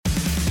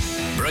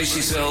Brace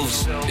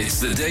yourselves. It's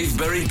the Dave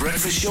Berry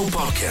Breakfast Show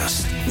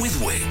podcast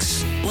with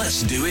Wix.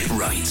 Let's do it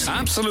right.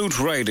 Absolute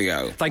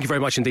Radio. Thank you very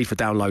much indeed for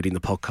downloading the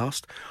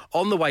podcast.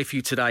 On the way for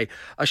you today,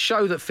 a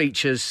show that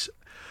features,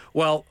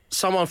 well,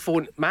 someone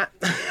for Matt.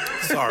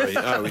 Sorry,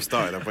 we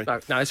started, have we?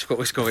 No, it's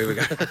cool. Here we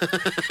go.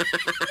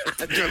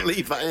 Do you want to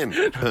leave that in?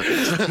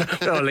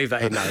 Don't leave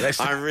that in, no.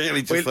 I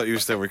really just thought you were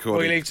still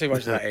recording. We leave too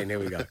much of that in. Here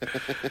we go.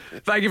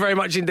 Thank you very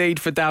much indeed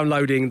for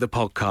downloading the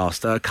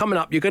podcast. Coming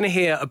up, you're going to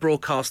hear a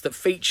broadcast that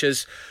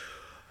features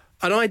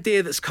an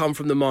idea that's come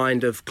from the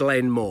mind of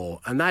Glenn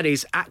Moore, and that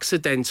is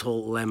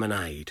accidental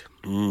lemonade.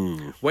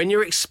 When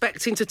you're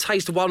expecting to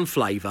taste one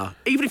flavour,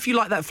 even if you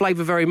like that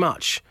flavour very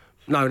much.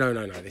 No,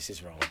 this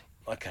is wrong.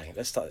 Okay,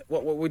 let's start.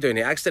 What we're doing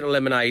here, accidental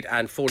lemonade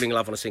and falling in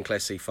love on a Sinclair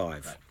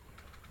C5.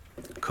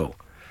 Cool.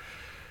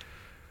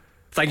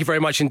 Thank you very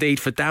much indeed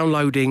for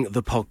downloading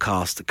the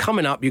podcast.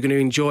 Coming up, you're going to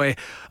enjoy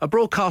a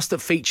broadcast that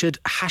featured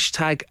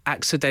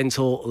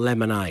 #accidental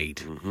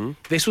lemonade.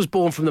 This was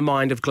born from the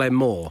mind of Glenn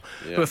Moore,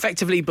 who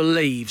effectively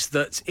believes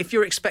that if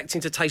you're expecting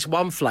to taste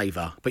one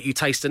flavour, but you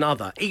taste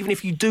another, even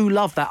if you do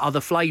love that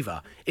other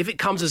flavour, if it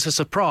comes as a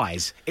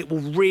surprise, it will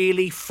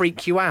really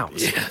freak you out.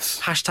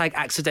 Yes.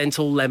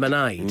 #accidental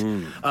lemonade.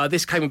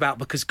 This came about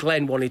because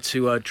Glenn wanted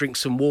to drink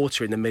some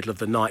water in the middle of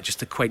the night just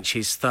to quench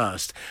his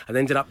thirst, and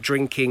ended up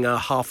drinking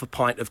half a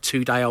pint of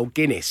 2-day-old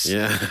Guinness.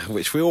 Yeah,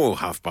 which we all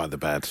have by the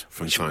bed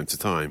from time to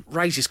time.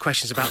 Raises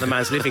questions about the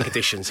man's living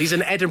conditions. He's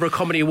an Edinburgh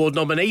Comedy Award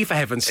nominee, for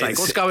heaven's sake.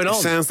 What's going on?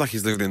 It sounds like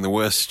he's living in the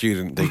worst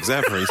student digs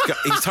ever.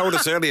 He's told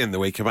us earlier in the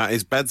week about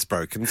his bed's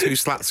broken. 2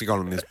 slats are gone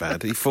on his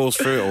bed. He falls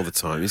through it all the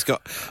time. He's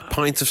got a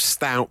pint of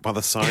stout by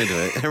the side of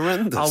it.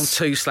 Horrendous. Oh,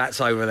 2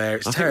 slats over there.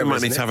 It's terrible. I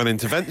think we might need to have an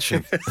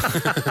intervention.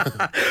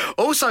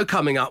 Also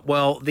coming up,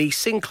 well, the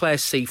Sinclair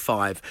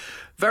C5.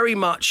 Very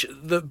much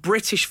the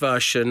British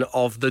version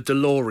of the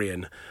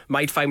DeLorean,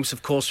 made famous,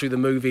 of course, through the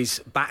movies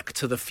Back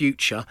to the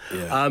Future.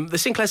 Yeah. The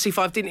Sinclair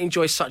C5 didn't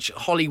enjoy such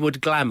Hollywood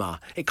glamour.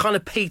 It kind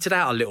of petered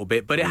out a little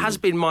bit, but it has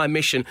been my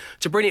mission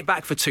to bring it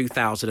back for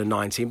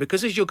 2019,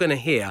 because as you're going to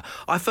hear,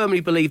 I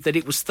firmly believe that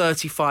it was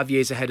 35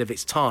 years ahead of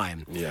its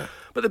time. Yeah.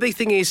 But the big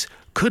thing is,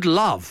 could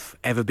love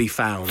ever be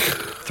found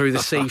through the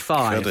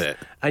C5? Could it?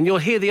 And you'll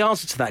hear the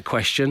answer to that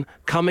question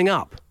coming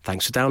up.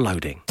 Thanks for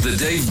downloading. The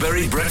Dave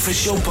Berry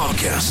Breakfast Show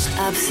podcast.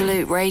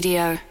 Absolute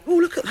Radio. Oh,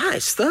 look at that.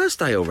 It's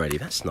Thursday already.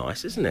 That's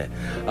nice, isn't it?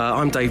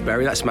 I'm Dave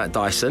Berry. That's Matt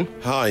Dyson.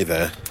 Hi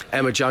there.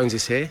 Emma Jones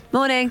is here.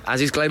 Morning. As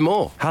is Glenn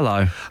Moore.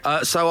 Hello.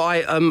 So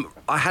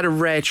I had a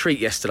rare treat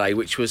yesterday,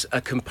 which was a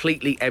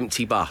completely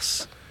empty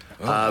bus.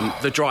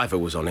 The driver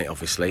was on it,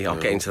 obviously. I'll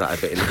get into that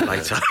a bit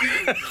later.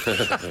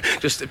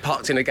 Just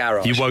parked in a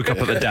garage. You woke up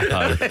at the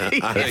depot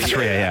at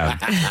 3 a.m.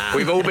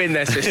 We've all been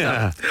there,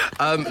 sister.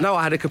 No,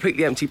 I had a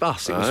completely empty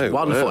bus. It was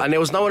wonderful. Wow. And there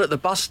was no one at the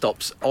bus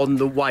stops on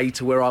the way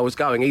to where I was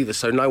going either,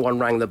 so no one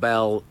rang the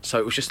bell. So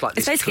it was just like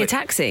this. It's basically a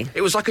taxi.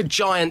 It was like a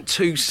giant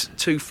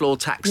two-floor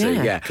taxi,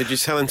 yeah. Could you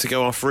tell him to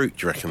go off route,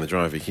 do you reckon, the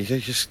driver? Could you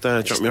just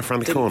drop me off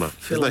around the corner?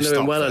 Feel I knew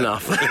him well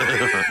enough.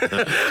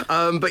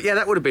 But yeah,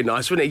 that would have been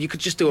nice, wouldn't it? You could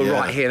just do a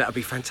right here. That would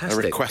be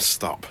fantastic. A request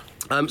stop.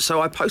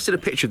 So I posted a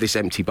picture of this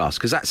empty bus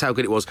because that's how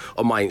good it was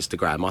on my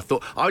Instagram. I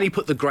thought I only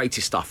put the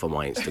greatest stuff on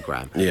my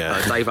Instagram. Yeah.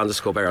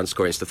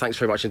 Dave_Berry_Insta. Thanks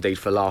very much indeed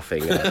for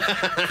laughing,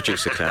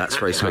 producer Claire. That's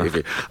very sweet of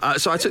you.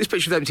 So I took this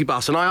picture of the empty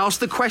bus and I asked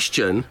the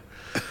question.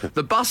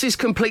 The bus is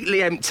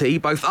completely empty,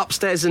 both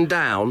upstairs and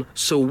down.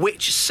 So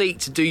which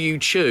seat do you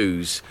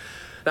choose?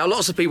 Now,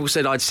 lots of people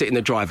said I'd sit in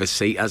the driver's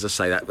seat. As I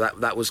say,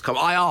 that was...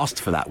 I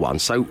asked for that one.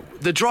 So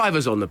the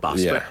driver's on the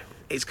bus, but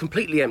it's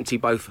completely empty,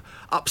 both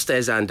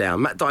upstairs and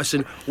down. Matt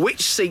Dyson,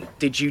 which seat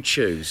did you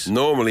choose?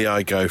 Normally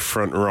I go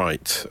front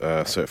right,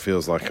 so it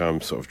feels like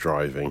I'm sort of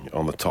driving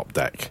on the top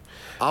deck.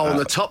 Oh, on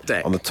the top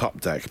deck? On the top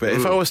deck. But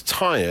if I was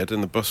tired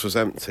and the bus was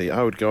empty,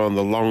 I would go on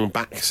the long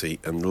back seat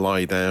and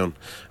lie down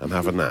and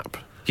have a nap.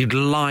 You'd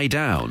lie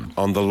down?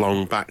 On the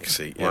long back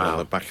seat, on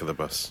the back of the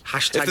bus.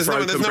 Hashtag there's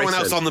no one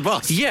else on the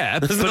bus. Yeah,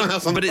 but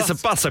it's a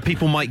bus, so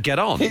people might get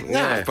on.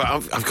 Yeah, but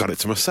I've got it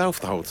to myself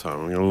the whole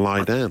time. I'm going to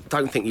lie down.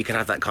 Don't think you can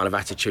have that kind of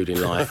attitude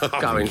in life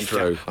going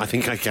through. I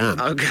think I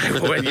can. Okay,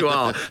 well, you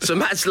are. So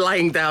Matt's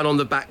laying down on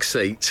the back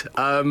seat.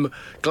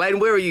 Glenn,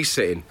 where are you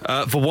sitting?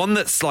 For one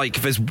that's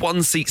like, there's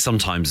one seat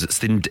sometimes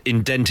that's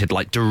indented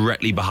like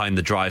directly behind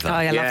the driver. Oh,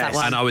 I love that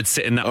one. And I would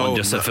sit in that one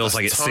just so it feels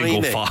like it's tiny.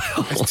 single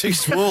file. It's too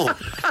small.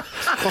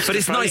 But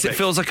it's nice, it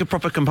feels like a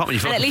proper compartment. You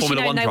feel And like at least a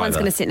you Formula know 1 no one's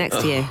driver. going to sit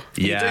next to you.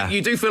 Yeah.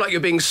 You do feel like you're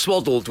being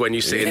swaddled when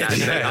you sit in that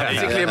seat.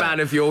 Particularly a man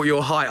of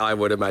your height, I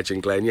would imagine,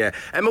 Glenn, yeah.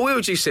 Emma, where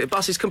would you sit? The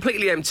bus is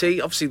completely empty.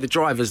 Obviously, the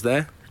driver's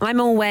there. I'm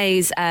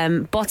always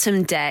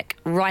bottom deck,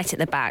 right at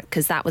the back,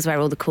 because that was where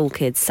all the cool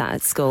kids sat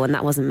at school, and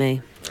that wasn't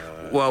me.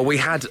 Well, it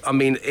had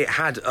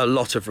a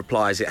lot of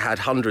replies. It had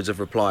hundreds of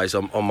replies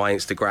on my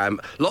Instagram.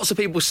 Lots of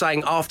people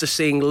saying, after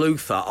seeing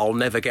Luther, I'll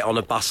never get on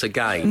a bus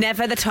again.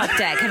 Never the top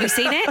deck. Have you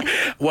seen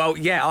it? Well,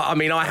 yeah,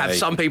 I have. Hey,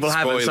 some people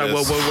haven't, so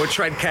we'll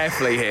tread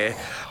carefully here.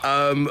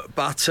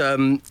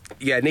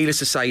 Needless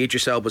to say,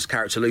 Idris Elba's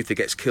character Luther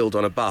gets killed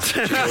on a bus.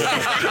 So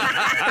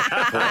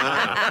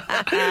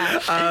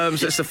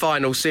it's the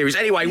final series.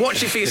 Anyway,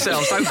 watch it for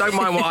yourselves. Don't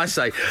mind what I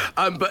say.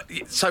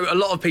 So a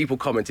lot of people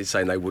commented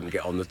saying they wouldn't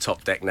get on the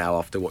top deck now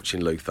after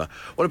watching Luther.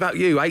 What about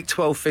you? 8,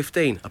 12,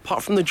 15.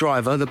 Apart from the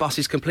driver, the bus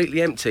is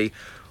completely empty.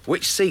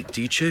 Which seat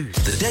do you choose?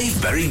 The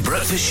Dave Berry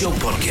Breakfast Show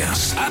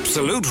Podcast.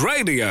 Absolute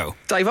Radio.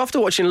 Dave, after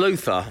watching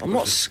Luther, I'm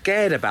not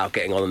scared about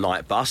getting on a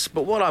night bus,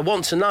 but what I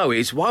want to know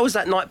is, why was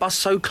that night bus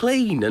so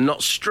clean and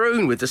not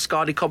strewn with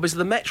discarded copies of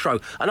the Metro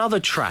and other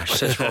trash,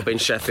 says Rob in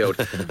Sheffield.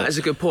 That's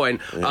a good point.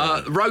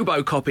 Yeah.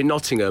 Robocop in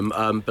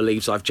Nottingham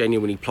believes I've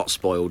genuinely plot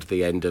spoiled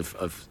the end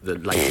of the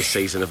latest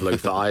season of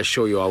Luther. I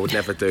assure you I would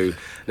never do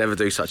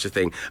such a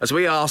thing. As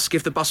we ask,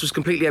 if the bus was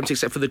completely empty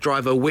except for the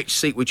driver, which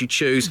seat would you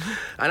choose?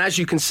 And as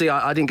you can see,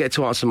 I didn't get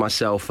to answer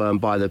myself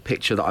by the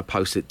picture that I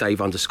posted,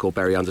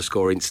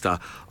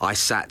 Dave_Berry_Insta. I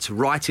sat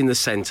right in the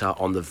centre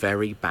on the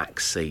very back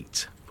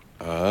seat.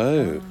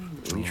 Oh,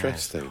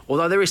 interesting.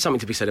 Although there is something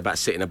to be said about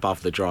sitting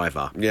above the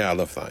driver. Yeah, I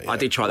love that. Yeah. I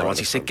did try that once.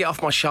 He said, "Get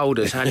off my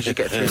shoulders." How did you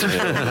get through?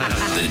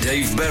 The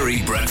Dave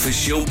Berry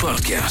Breakfast Show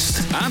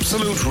Podcast.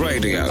 Absolute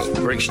Radio.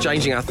 We're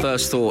exchanging our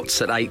first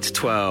thoughts at 8,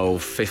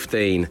 12,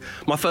 15.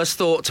 My first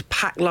thought,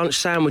 packed lunch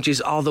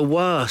sandwiches are the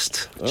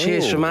worst.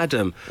 Cheers from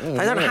Adam. They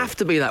don't have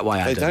to be that way,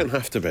 Adam. They don't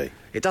have to be.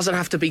 It doesn't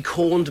have to be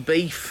corned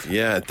beef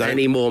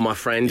anymore, my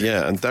friend.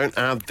 Yeah, and don't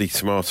add the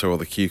tomato or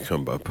the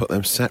cucumber. Put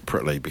them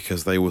separately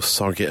because they will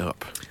sog it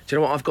up. Do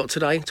you know what I've got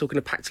today, talking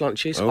of packed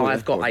lunches?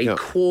 I've got a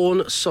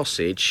corn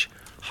sausage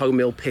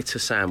wholemeal pita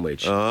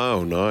sandwich.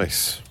 Oh,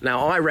 nice.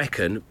 Now, I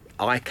reckon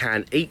I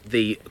can eat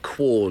the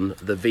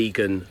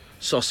vegan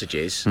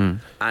sausages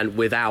and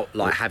without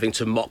having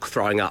to mock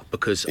throwing up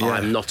because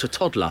I'm not a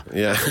toddler.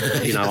 Yeah.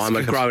 I'm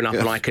a grown up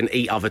and I can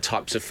eat other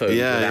types of food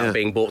without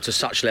being brought to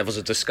such levels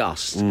of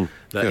disgust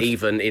that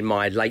even in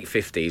my late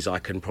 50s I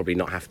can probably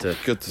not have to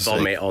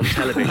vomit on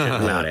television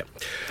about it.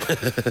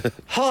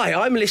 Hi,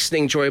 I'm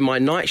listening during my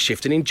night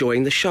shift and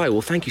enjoying the show.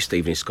 Well, thank you,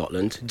 Stephen in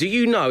Scotland. Do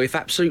you know if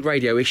Absolute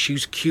Radio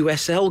issues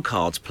QSL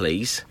cards,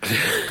 please?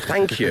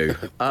 Thank you.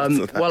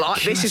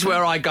 This is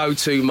where I go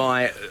to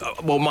my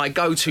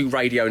go-to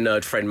radio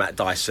nerd friend Matt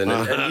Dyson.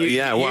 And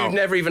you've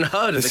never even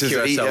heard of the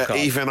QSL card.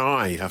 Even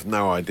I have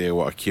no idea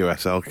what a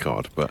QSL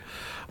card, but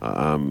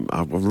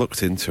I've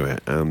looked into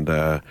it, and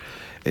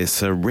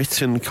it's a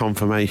written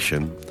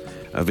confirmation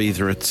of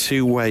either a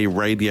two-way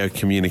radio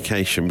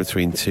communication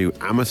between two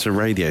amateur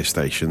radio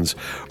stations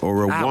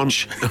or a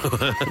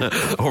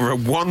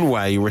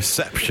one-way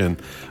reception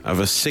of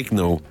a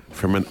signal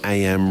from an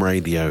AM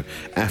radio,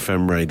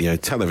 FM radio,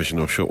 television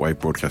or shortwave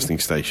broadcasting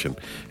station.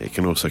 It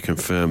can also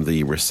confirm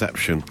the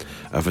reception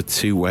of a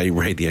two-way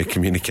radio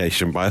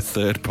communication by a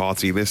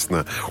third-party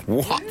listener.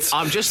 What?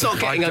 I'm just not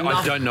getting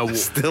enough. I don't know.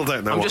 Still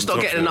don't know. I'm just not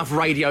getting enough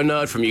radio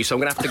nerd from you, so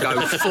I'm going to have to go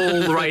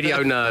full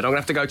radio nerd. I'm going to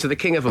have to go to the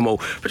king of them all.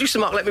 Producer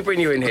Mark, let me bring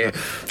you in here.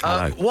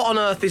 What on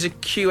earth is a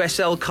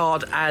QSL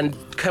card, and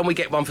can we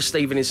get one for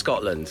Stephen in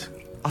Scotland?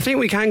 I think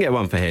we can get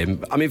one for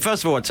him. I mean,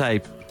 first of all, I'd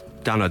say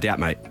download the app,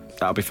 mate.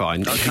 That'll be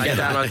fine. Okay,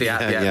 download the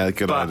app, yeah,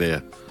 good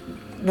idea.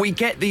 We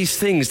get these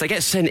things, they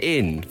get sent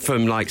in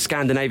from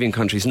Scandinavian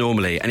countries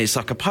normally, and it's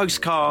like a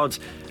postcard,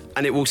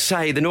 and it will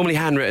say, they're normally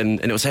handwritten,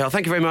 and it will say,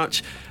 thank you very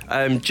much.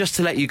 Just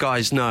to let you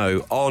guys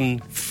know, on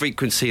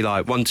frequency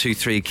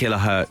 123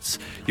 kilohertz,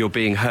 you're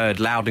being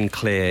heard loud and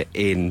clear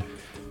in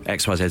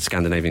XYZ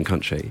Scandinavian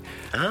country.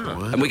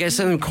 And we get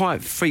sent them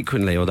quite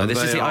frequently, although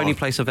this is the only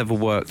place I've ever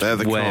worked where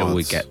cards.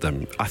 we get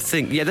them. I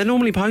think, they're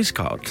normally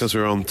postcards. Because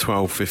we're on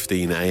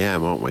 12:15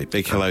 AM, aren't we?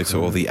 Big hello to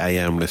all the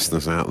AM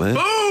listeners out there.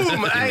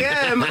 Boom!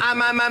 AM!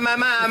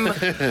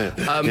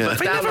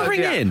 They never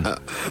ring in.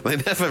 They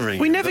never ring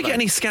We in, never do get they?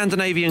 any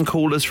Scandinavian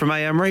callers from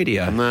AM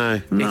radio.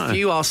 No. If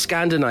you are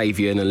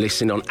Scandinavian and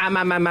listen on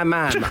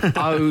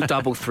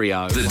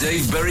 0330. The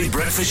Dave Berry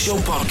Breakfast Show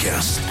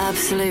Podcast.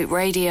 Absolute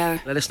Radio.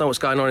 Let us know what's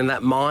going on in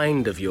that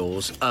mind of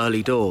yours,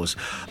 early doors.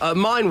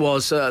 Mine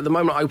was the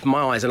moment I opened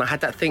my eyes, and I had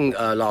that thing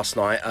last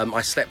night.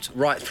 I slept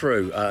right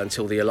through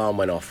until the alarm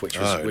went off, which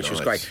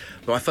was great.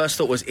 But my first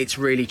thought was, it's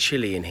really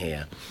chilly in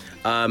here.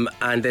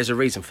 And there's a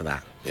reason for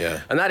that.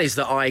 Yeah. And that is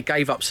that I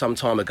gave up some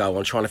time ago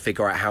on trying to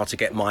figure out how to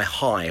get my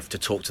hive to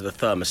talk to the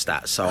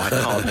thermostat, so I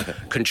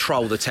can't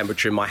control the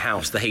temperature in my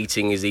house. The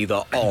heating is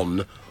either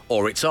on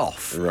or it's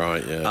off.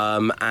 Right,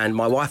 yeah. And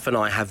my wife and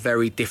I have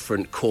very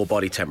different core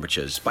body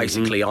temperatures.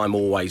 Basically, I'm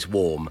always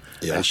warm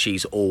and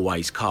she's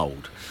always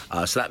cold.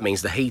 So that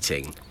means the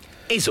heating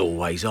is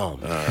always on.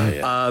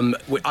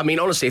 I mean,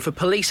 honestly, if a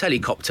police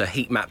helicopter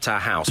heat mapped our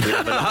house, we'd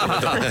have a knock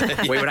at the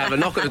door. We would have a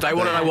knock at the door. I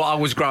want to know what I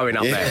was growing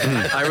up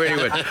there. I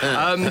really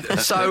would.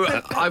 So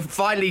I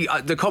finally,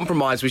 the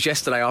compromise was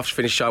yesterday after I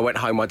finished the show, I went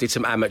home, I did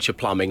some amateur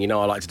plumbing. You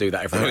know, I like to do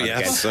that every now and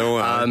again. So,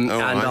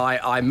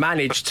 I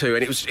managed to,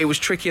 and it was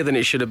trickier than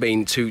it should have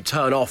been, to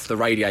turn off the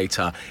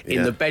radiator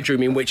in the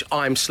bedroom in which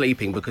I'm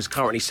sleeping, because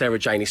currently Sarah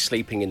Jane is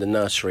sleeping in the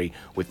nursery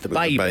with the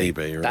baby.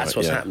 Right, that's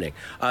what's happening.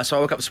 So I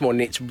woke up this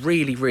morning, it's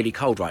really, really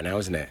cold right now,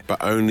 isn't it?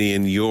 But only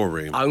in your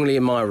room. Only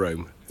in my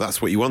room. That's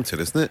what you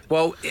wanted, isn't it?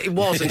 Well, it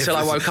was until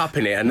I woke up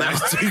in it, and now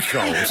it's too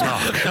cold.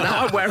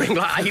 Now I'm wearing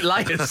like 8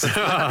 layers.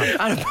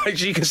 And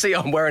as you can see,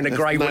 I'm wearing a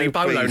grey woolly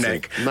polo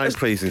neck. No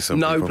pleasing some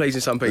people. No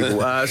pleasing some people.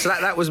 So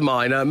that was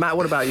mine. Matt,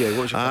 what about you?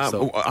 What's your first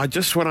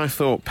thought? When I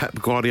thought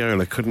Pep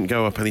Guardiola couldn't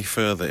go up any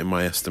further in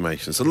my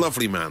estimation. It's a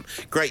lovely man.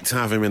 Great to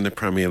have him in the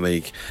Premier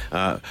League.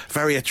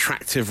 Very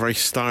attractive, very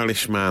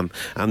stylish man.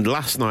 And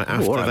last night,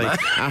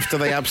 after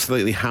they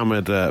absolutely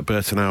hammered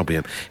Burton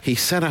Albion, he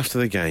said after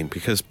the game,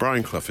 because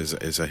Brian Clough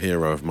is a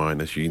hero of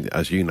mine, as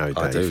you know, Dave.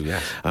 I do,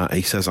 yes.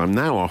 He says, I'm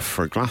now off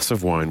for a glass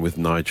of wine with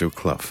Nigel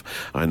Clough.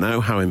 I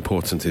know how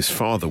important his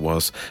father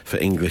was for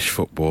English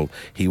football.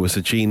 He was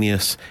a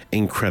genius,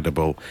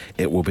 incredible.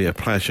 It will be a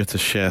pleasure to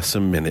share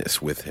some minutes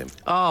with him.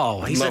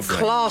 Oh, he's Lovely. A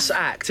class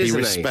act, isn't he? He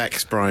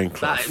respects Brian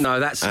Clough.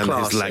 That's and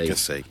classy. his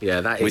legacy. Yeah,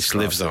 that is which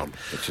classy. lives on,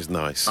 which is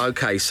nice.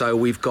 OK, so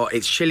we've got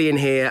It's Chilly in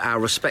here, our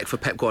respect for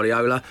Pep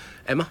Guardiola.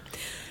 Emma?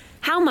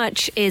 How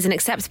much is an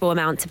acceptable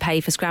amount to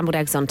pay for scrambled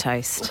eggs on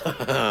toast?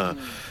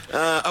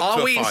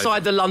 Are we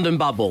inside the London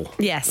bubble?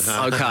 Yes.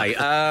 OK.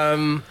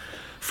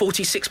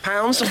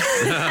 £46?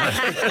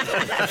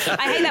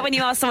 I hate that when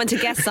you ask someone to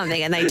guess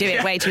something and they do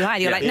it way too high.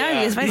 You're like, no,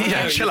 you're supposed to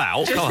guess. Chill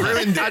out.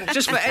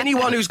 Just for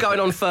anyone who's going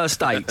on first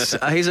dates,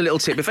 here's a little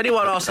tip. If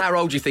anyone asks how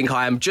old you think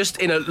I am, just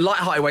in a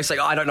light-hearted way say,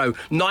 I don't know,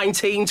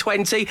 19,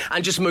 20,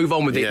 and just move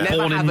on with it. Never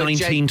Born in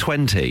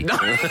 1920.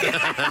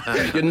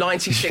 You're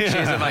 96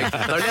 years of age.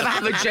 Don't never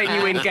have a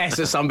genuine guess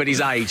at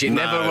somebody's age.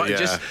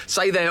 Just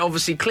say they're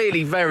obviously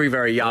clearly very,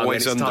 very young.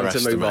 Always and it's time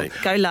to move on.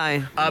 Go low.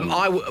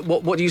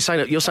 What do you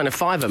say? You're saying a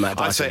fiver, Matt?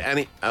 I'd say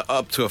any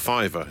up to a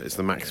 £5 is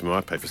the maximum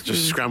I pay for. It's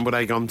just scrambled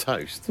egg on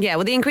toast. Yeah,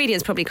 well, the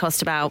ingredients probably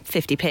cost about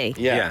 50p.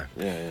 Yeah.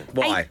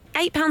 Why?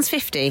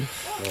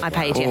 £8.50 I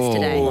paid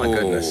yesterday. Oh, my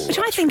goodness. Which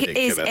I think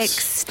ridiculous. is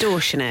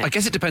extortionate. I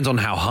guess it depends on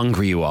how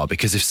hungry you are,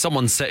 because if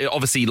someone said,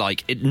 obviously,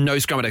 no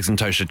scrambled eggs and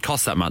toast should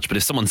cost that much, but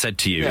if someone said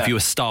to you, if you were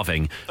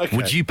starving,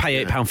 would you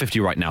pay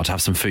 £8.50 right now to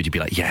have some food? You'd be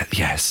like,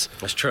 yes.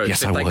 That's true.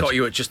 Yes, if I they would. got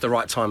you at just the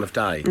right time of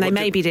day. And they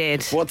maybe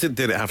did. What did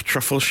it have?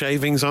 Truffle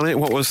shavings on it?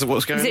 What's going It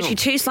was literally on?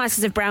 2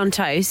 slices of brown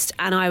toast,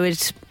 and I would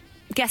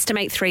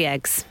guesstimate 3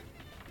 eggs.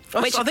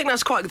 I think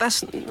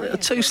that's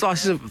 2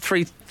 slices of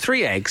three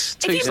eggs.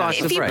 Slices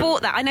If of you bread.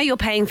 bought that, I know you're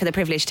paying for the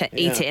privilege to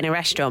eat it in a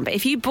restaurant, but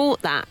if you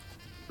bought that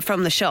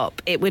from the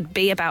shop, it would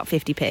be about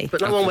 50p.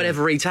 But no one would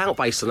ever eat out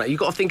based on that. You've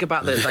got to think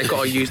about that. They've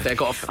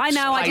got to. I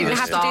know I didn't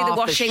have to do the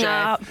washing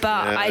up,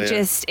 but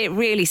it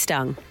really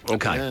stung.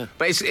 Okay,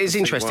 but it's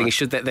interesting.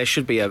 There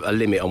should be a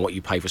limit on what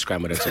you pay for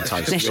scrambled eggs and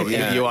toast.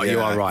 You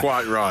are right.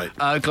 Quite right.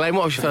 Glenn,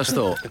 what was your first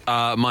thought?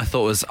 My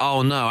thought was,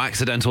 oh no,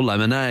 accidental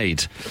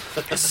lemonade.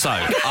 So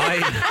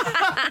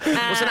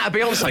Wasn't that a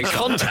Beyonce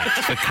song?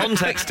 The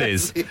context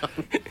is,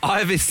 I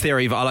have this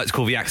theory that I like to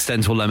call the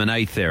accidental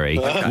lemonade theory,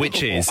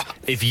 which is,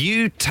 if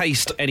you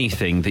taste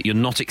anything that you're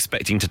not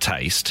expecting to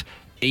taste,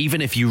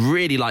 even if you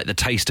really like the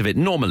taste of it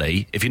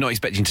normally, if you're not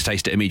expecting to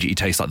taste it immediately,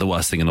 tastes like the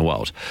worst thing in the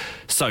world.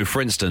 So,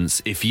 for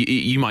instance, if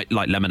you might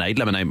like lemonade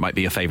might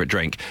be your favourite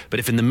drink, but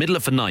if in the middle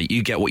of the night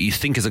you get what you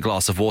think is a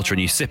glass of water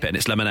and you sip it and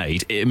it's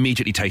lemonade, it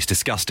immediately tastes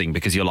disgusting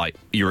because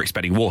you're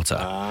expecting water.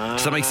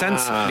 Does that make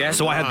sense? Yeah.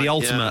 So I had the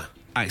ultimate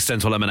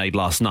accidental lemonade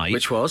last night.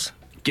 Which was?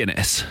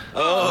 Guinness.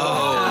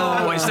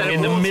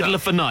 In the middle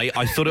of the night,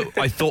 I thought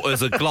there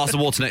was a glass of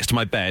water next to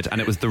my bed, and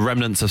it was the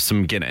remnants of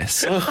some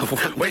Guinness.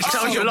 Which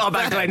tells you a lot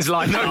about Glenn's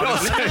life.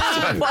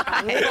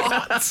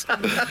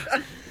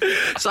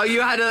 So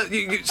you had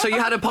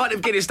a pint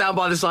of Guinness down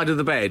by the side of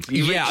the bed.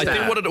 I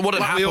think what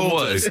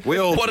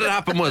had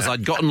happened was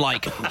I'd gotten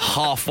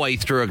halfway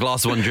through a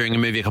glass of one during a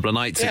movie a couple of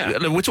nights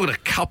ago. We're talking a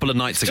couple of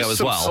nights ago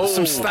as well.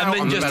 Some stout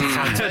and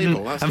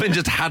then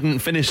just hadn't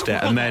finished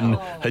it, and then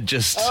had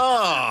just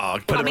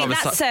put it on the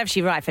that side. serves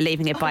you right for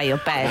leaving it by your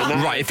bed.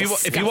 Right, if you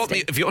want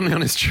the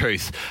honest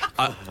truth,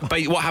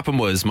 what happened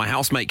was my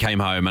housemate came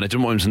home and I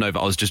didn't want him to know that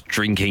I was just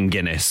drinking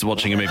Guinness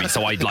watching a movie,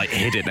 so I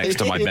hid it next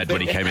to my bed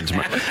when he came into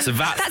my. So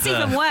that's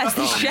even worse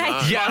than shame.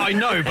 Yeah, I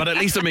know, but at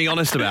least I'm being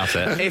honest about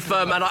it. If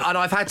and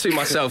I've had to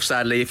myself,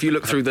 sadly. If you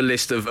look through the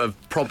list of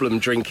problem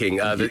drinking,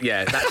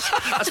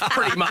 that's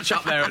pretty much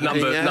up there at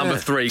number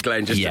 3,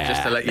 Glenn. Just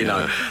to let you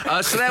know.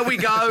 So there we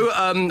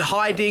go.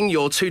 Hiding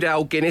your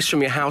 2-day-old Guinness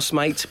from your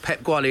housemate,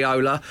 Pep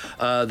Guardiola.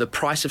 The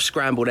price of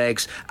scrambled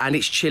eggs, and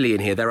it's chilly in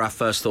here. They're our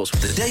first thoughts.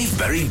 The Dave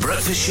Berry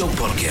Breakfast Show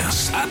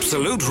Podcast.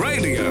 Absolute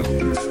Radio.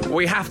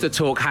 We have to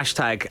talk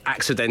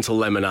 #accidental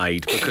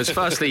lemonade because,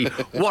 firstly,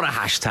 what a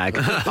hashtag.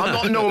 I'm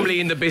not normally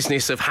in the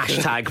business of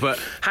hashtag, but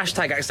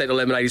hashtag accidental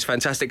lemonade is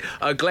fantastic.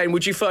 Glenn,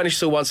 would you furnish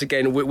us all once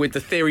again with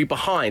the theory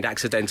behind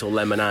accidental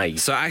lemonade?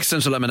 So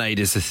accidental lemonade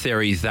is the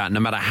theory that no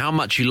matter how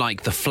much you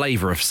like the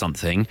flavour of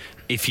something,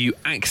 if you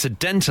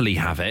accidentally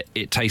have it,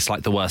 it tastes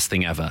like the worst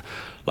thing ever.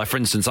 Like, for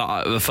instance,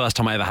 the first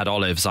time I ever had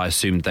olives, I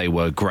assumed they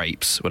were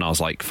grapes when I was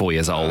like 4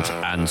 years old.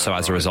 And so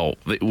as a result,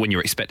 when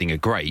you're expecting a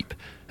grape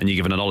and you're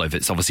given an olive,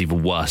 it's obviously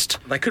even worse.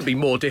 They could be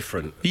more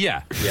different.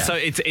 Yeah. So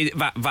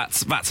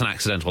that's an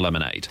accidental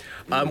lemonade.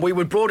 We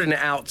would broaden it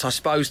out, I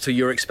suppose, to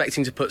you're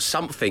expecting to put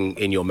something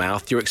in your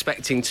mouth. You're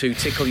expecting to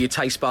tickle your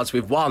taste buds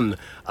with one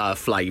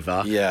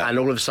flavour. Yeah. And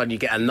all of a sudden you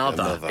get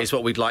another. Is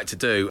what we'd like to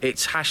do.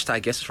 It's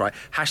hashtag, yes, that's right,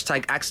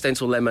 hashtag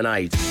accidental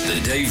lemonade.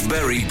 The Dave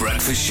Berry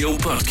Breakfast Show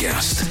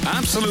Podcast.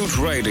 Absolute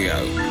Radio.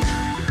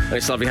 And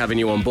it's lovely having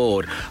you on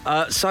board.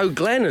 So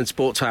Glenn has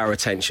brought to our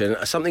attention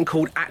something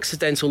called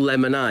accidental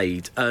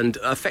lemonade, and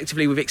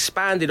effectively we've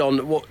expanded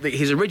on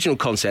his original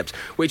concept,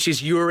 which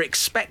is you're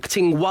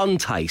expecting one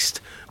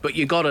taste, but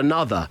you got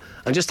another,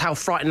 and just how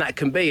frightening that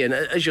can be. And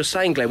as you're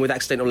saying, Glenn, with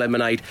accidental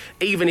lemonade,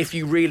 even if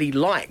you really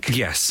like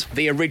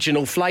the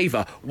original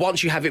flavour,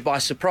 once you have it by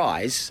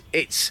surprise,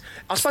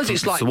 I suppose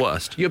it's like the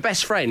worst. Your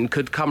best friend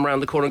could come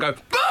around the corner and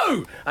go,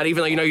 boo! And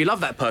even though you know you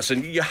love that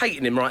person, you're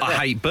hating him right there.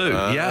 I hate boo.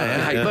 You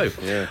hate boo.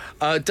 Yeah.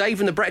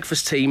 Dave and the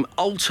breakfast team,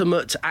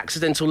 ultimate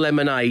accidental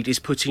lemonade is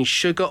putting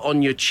sugar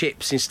on your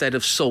chips instead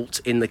of salt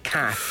in the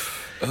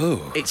calf.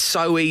 Oh. It's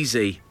so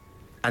easy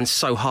and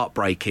so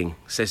heartbreaking,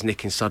 says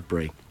Nick in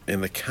Sudbury.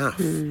 In the calf.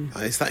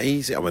 Is that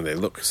easy? I mean, they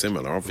look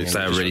similar,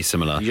 obviously. They're really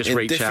similar. You just in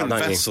reach out, different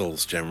don't you?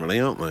 vessels, generally,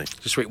 aren't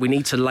they? We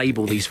need to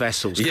label these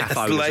vessels, Yes, calf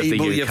owners of the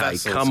label UK. your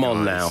vessels, Come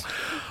on guys.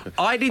 now.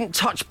 I didn't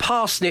touch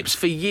parsnips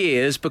for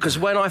years because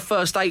when I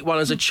first ate one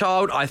as a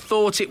child, I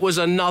thought it was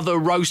another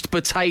roast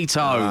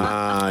potato.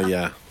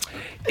 Yeah.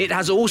 It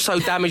has also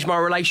damaged my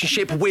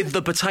relationship with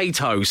the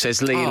potato,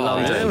 says Lee in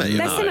London. really?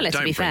 They're similar, to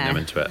Don't be bring fair. them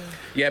into it.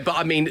 Yeah, but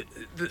I mean,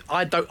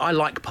 I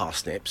like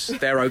parsnips.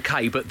 They're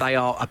okay, but they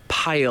are a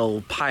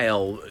pale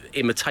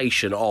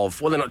imitation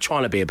of. Well, they're not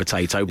trying to be a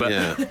potato,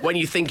 but when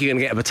you think you're going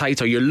to get a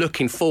potato, you're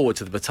looking forward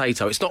to the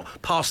potato. It's not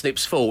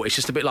parsnips' fault. It's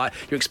just a bit like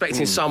you're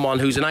expecting someone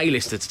who's an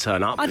A-lister to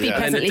turn up, I'd be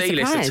and then the pleasantly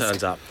D-lister surprised.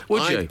 turns up.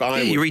 Would you?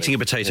 You're eating a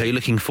potato, you're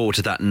looking forward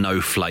to that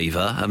no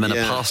flavour, and then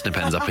a parsnip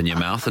ends up in your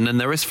mouth, and then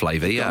there is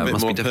flavour. Yeah, a it bit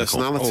must more be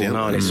difficult. personality. Oh, no,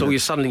 hasn't and it? it's all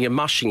suddenly you're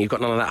mushing. You've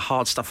got none of that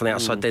hard stuff on the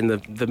outside. Then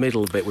the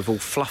middle bit with all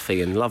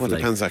fluffy and lovely. Well,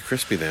 depends how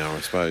crispy they are,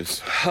 I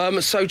suppose.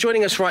 So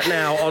joining us right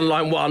now on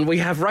line one, we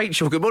have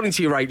Rachel. Good morning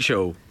to you,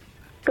 Rachel.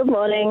 Good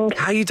morning.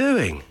 How are you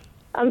doing?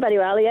 I'm very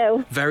well,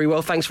 you? Very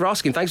well, thanks for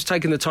asking. Thanks for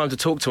taking the time to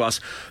talk to us.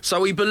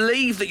 So we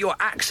believe that your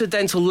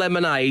accidental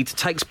lemonade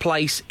takes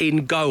place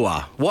in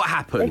Goa. What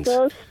happened? It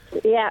does.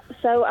 Yeah,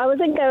 so I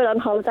was in Goa on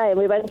holiday and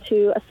we went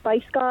to a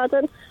spice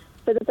garden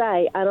for the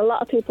day, and a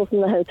lot of people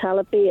from the hotel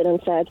had been and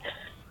said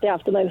they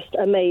have the most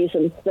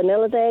amazing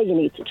vanilla there, you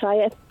need to try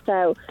it.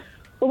 So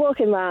we're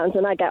walking around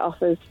and I get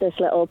offered this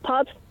little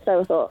pod,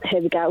 so I thought,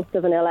 here we go,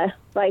 the vanilla.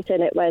 Right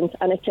in it went,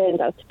 and it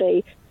turned out to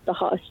be the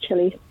hottest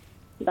chilli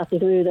that they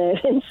grew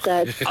there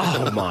instead.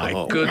 Oh,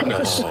 my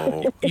goodness.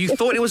 You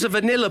thought it was a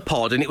vanilla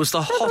pod and it was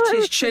the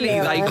hottest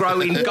chilli they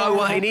grow in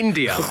Goa in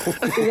India.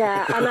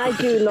 Yeah, and I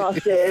do not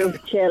do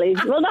chili.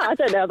 Well, no, I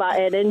don't know about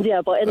it in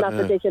India, but in that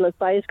particular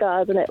spice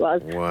garden it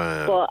was.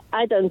 Wow. But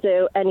I don't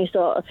do any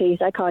sort of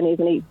heat. I can't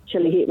even eat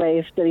chili heat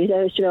wave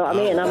Doritos, do you know what I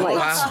mean? I'm like...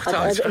 Wow.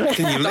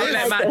 Can Don't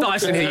let Matt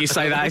Dyson hear you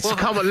say that.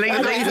 Come on,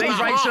 leave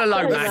Rachel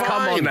alone, Matt.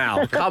 Come on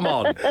now. Come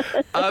on.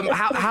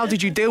 How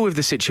did you deal with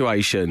the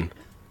situation?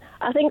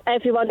 I think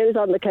everyone who was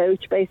on the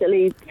coach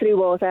basically threw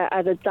water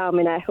either down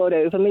my neck or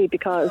over me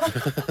because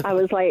I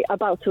was like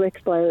about to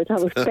explode. I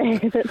was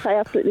burning. I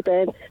absolutely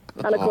burned.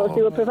 And of course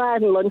they were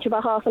providing lunch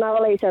about half an hour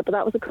later, but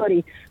that was a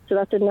curry, so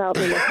that didn't help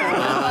me much.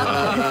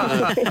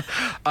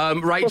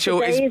 Rachel,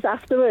 but the days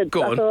afterwards,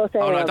 go on. I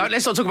thought,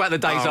 Let's not talk about the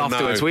days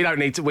afterwards. No. We don't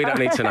need to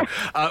know.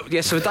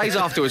 Yes, so the days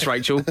afterwards,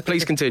 Rachel,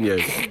 please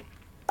continue.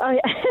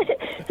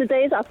 The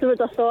days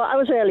afterwards, I thought I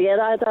was really ill.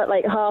 I had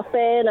like half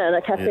burn and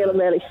I kept feeling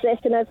really sick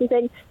and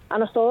everything.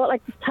 And I thought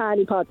like this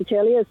tiny part of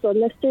chili has done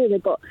this to me,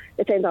 but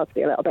it turned out to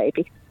be a little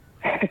baby.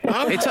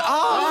 Really?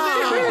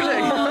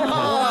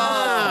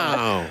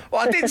 Wow.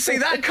 Well, I didn't see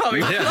that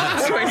coming.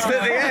 Plot twist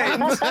at the end.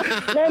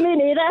 No, me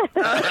neither.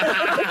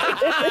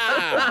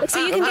 So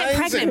you can get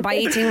pregnant by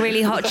eating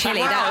really hot chili.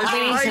 That we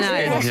need to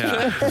know.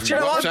 Do you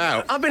know what?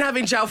 I've been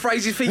having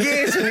jalfrezes for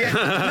years and yet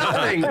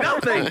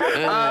nothing.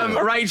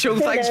 Rachel,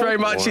 thanks very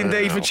much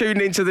indeed for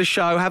tuning into the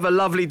show. Have a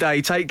lovely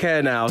day. Take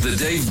care now. The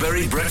Dave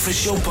Berry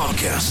Breakfast Show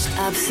Podcast.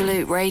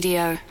 Absolute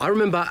Radio. I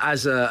remember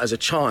as a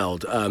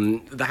child,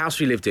 the house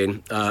we lived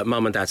in,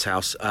 Mum and Dad's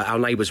house, our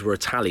neighbours were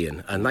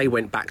Italian, and they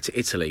went back to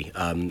Italy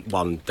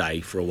one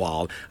day for a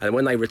while, and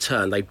when they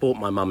returned they bought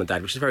my mum and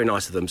dad, which is very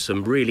nice of them,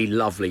 some really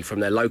lovely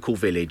from their local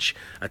village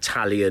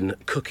Italian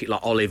cooking,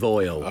 like olive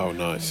oil. Oh,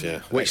 nice, yeah.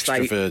 Which Extra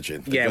they,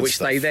 virgin. Yeah, which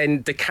they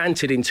then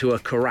decanted into a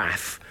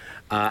carafe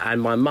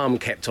and my mum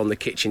kept on the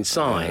kitchen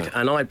side,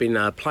 and I'd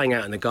been playing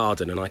out in the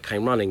garden, and I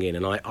came running in,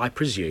 and I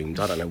presumed,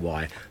 I don't know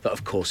why, that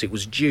of course it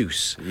was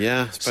juice.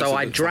 Yeah. So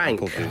I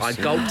drank. I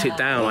gulped it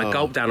down. I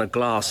gulped down a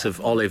glass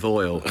of olive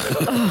oil,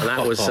 and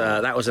that was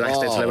an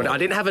accidental lemon. I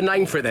didn't have a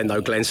name for it then,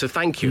 though, Glenn. So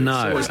thank you.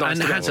 No. It's nice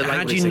And to get to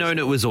had you known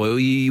it was oil,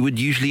 you would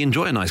usually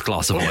enjoy a nice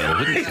glass of oil,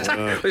 wouldn't you?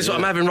 This is what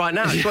I'm having right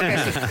now.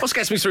 It's what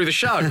gets me through the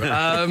show.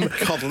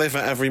 Cod liver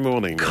every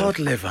morning. Cod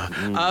liver.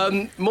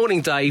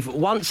 Morning, Dave.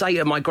 Once ate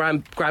at my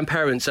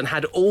grandparents and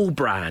had all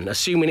bran,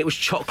 assuming it was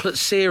chocolate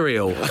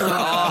cereal.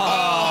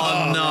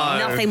 Oh,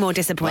 no. Nothing more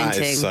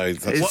disappointing.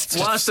 That's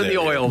Worse than the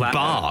oil, that.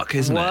 Bark,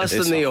 isn't it? Worse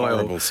It's than the a oil.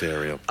 horrible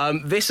cereal.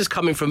 This is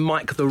coming from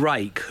Mike the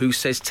Rake, who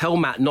says, tell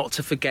Matt not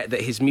to forget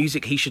that his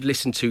music he should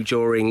listen to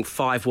during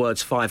 5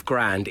 Words, 5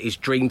 Grand is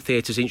Dream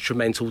Theatre's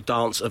instrumental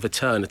Dance of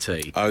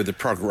Eternity. Oh, the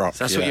prog rock.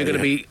 That's what you're going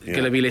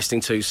to be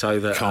listening to, so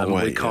that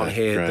we can't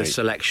hear the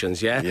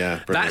selections. Yeah,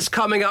 brilliant. That's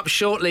coming up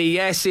shortly.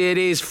 Yes, it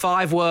is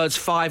 5 Words,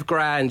 5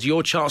 Grand.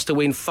 Your chance to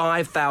win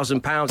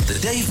 £5,000. The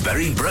Dave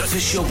Berry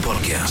Breakfast Show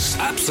Podcast.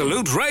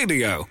 Absolute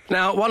Radio.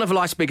 Now, one of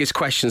life's biggest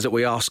questions that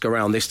we ask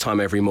around this time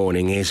every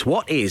morning is,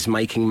 what is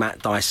making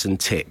Matt Dyson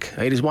tick?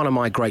 It is one of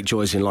my great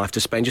joys in life to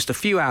spend just a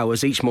few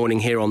hours each morning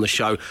here on the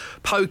show,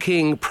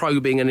 poking,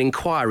 probing and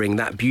inquiring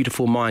that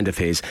beautiful mind of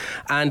his.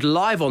 And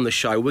live on the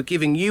show, we're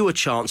giving you a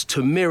chance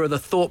to mirror the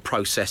thought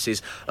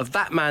processes of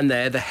that man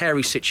there, the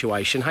hairy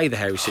situation. Hey, the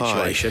hairy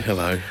situation. Hi,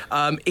 hello.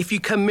 If you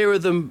can mirror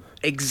them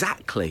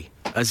exactly,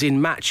 as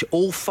in match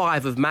all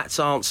 5 of Matt's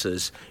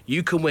answers,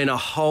 you can win a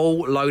whole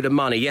load of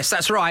money. Yes,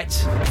 that's right.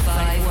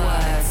 5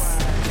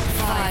 words,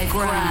 5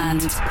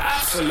 grand.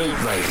 Absolute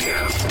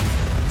Radio.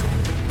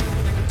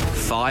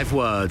 5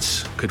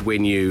 words could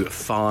win you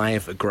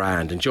 5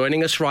 grand. And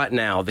joining us right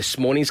now, this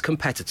morning's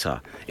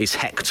competitor is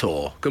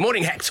Hector. Good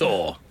morning,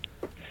 Hector.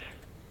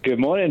 Good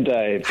morning,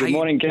 Dave. Good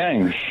morning,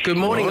 gang. Good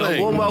morning. Morning.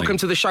 A warm welcome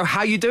to the show. How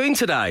are you doing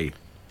today?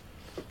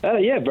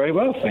 Yeah, very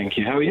well, thank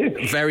you. How are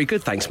you? Very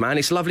good, thanks, man.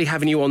 It's lovely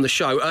having you on the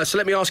show. So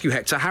let me ask you,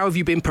 Hector, how have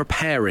you been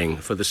preparing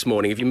for this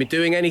morning? Have you been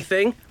doing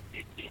anything?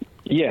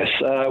 Yes,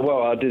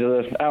 well, I did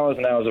hours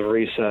and hours of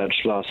research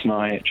last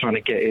night trying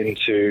to get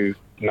into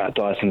Matt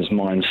Dyson's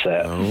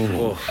mindset.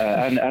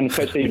 And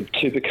especially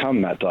to become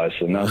Matt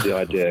Dyson. That's the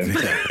idea.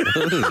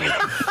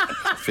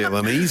 Feel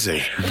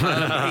uneasy.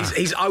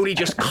 He's only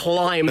just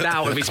climbed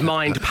out of his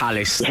mind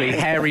palace, the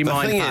hairy The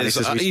mind thing palace.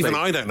 is, as we even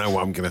speak. I don't know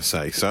what I'm going to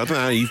say, so I don't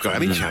know how you've got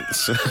any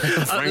chance.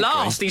 At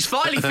last, he's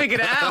finally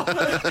figured it out.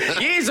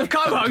 Years of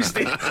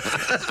co-hosting.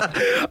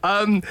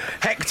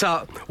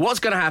 Hector, what's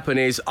going to happen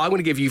is I'm going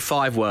to give you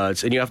 5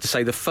 words, and you have to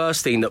say the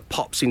first thing that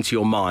pops into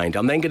your mind.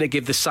 I'm then going to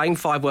give the same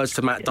 5 words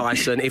to Matt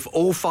Dyson. If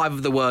all 5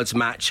 of the words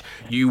match,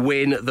 you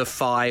win the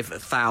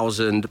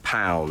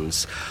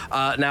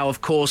 £5,000. Now,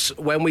 of course,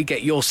 when we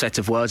get your set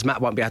of words,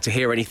 Matt won't be able to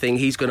hear anything.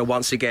 He's going to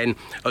once again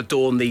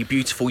adorn the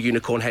beautiful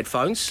unicorn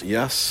headphones.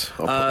 Yes,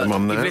 I'll put them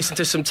on now. You've listened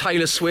to some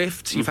Taylor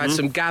Swift. You've had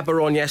some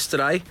Gabba on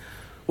yesterday.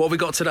 What have we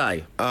got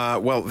today?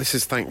 Well, this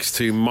is thanks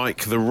to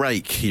Mike the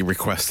Rake. He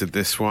requested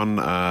this one.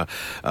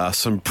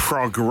 Some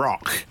prog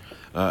rock.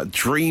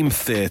 Dream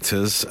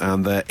Theatre's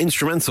and their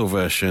instrumental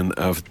version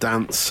of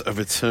Dance of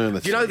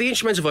Eternity. You know, the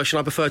instrumental version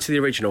I prefer to the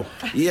original.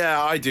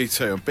 Yeah, I do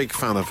too. A big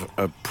fan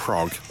of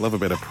prog. Love a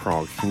bit of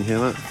prog. Can you hear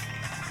that?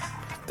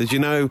 Did you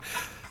know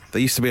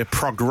there used to be a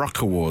prog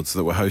rock awards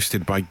that were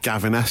hosted by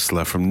Gavin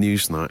Esler from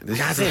Newsnight?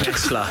 Gavin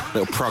Esler.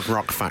 Little prog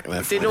rock fact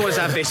there. Didn't always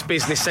have this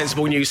business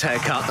sensible news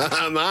haircut.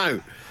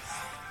 No.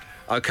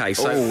 Okay,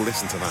 so... Oh,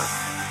 listen to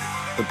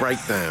that. The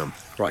breakdown.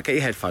 Right, get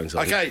your headphones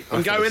on. Okay,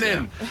 I'm going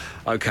in.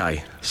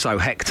 Okay, so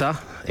Hector,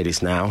 it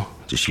is now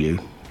just you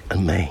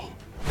and me.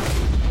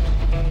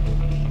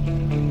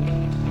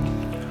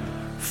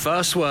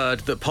 First word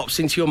that pops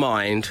into your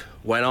mind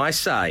when I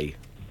say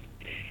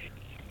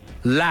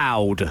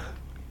loud.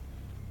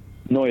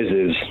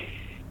 Noises.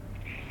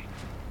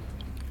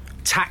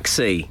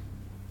 Taxi.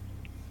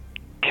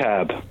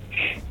 Cab.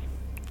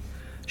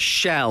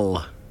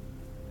 Shell.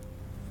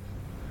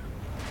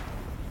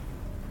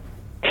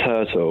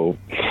 Turtle.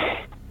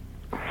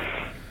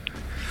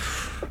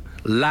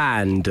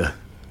 Land.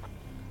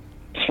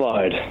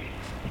 Slide.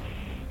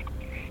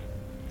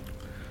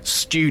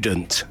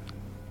 Student.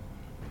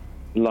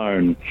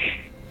 Loan.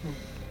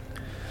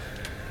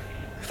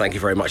 Thank you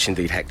very much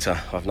indeed,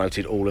 Hector. I've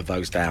noted all of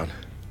those down.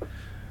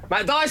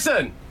 Matt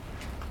Dyson!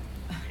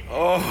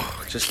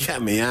 Oh, just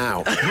get me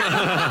out.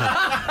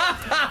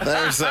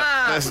 there's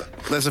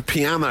a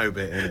piano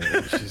bit in it,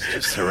 which is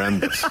just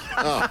horrendous.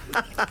 Oh.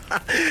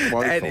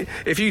 And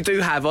if you do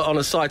have, on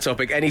a side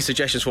topic, any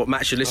suggestions for what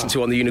Matt should listen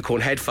to on the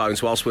Unicorn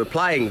headphones whilst we're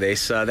playing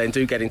this, then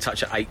do get in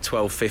touch at 8,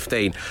 12,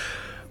 15.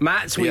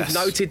 Matt, we've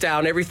noted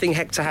down everything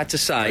Hector had to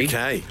say.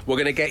 Okay. We're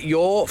going to get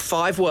your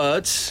 5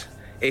 words.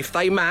 If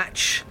they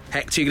match,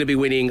 Hector, you're going to be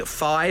winning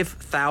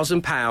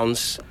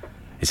 £5,000.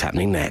 It's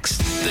happening next.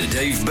 The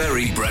Dave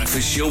Berry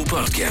Breakfast Show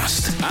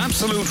Podcast.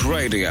 Absolute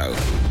Radio.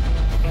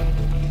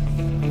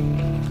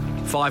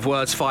 5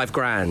 words, 5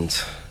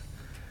 grand.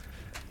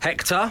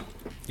 Hector,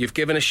 you've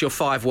given us your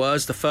 5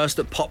 words. The first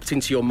that popped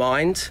into your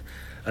mind.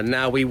 And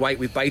now we wait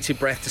with bated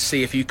breath to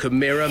see if you can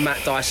mirror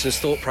Matt Dyson's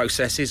thought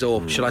processes,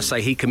 or should I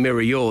say he can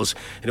mirror yours,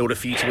 in order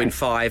for you to win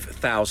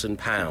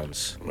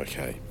 £5,000.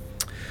 Okay.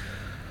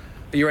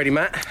 Are you ready,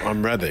 Matt?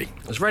 I'm ready.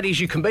 As ready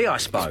as you can be, I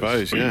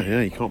suppose.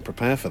 Yeah. You can't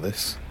prepare for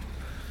this.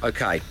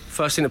 Okay,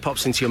 first thing that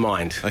pops into your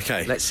mind.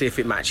 Okay. Let's see if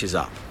it matches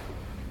up.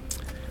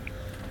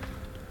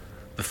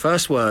 The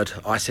first word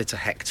I said to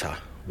Hector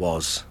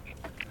was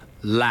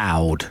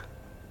loud.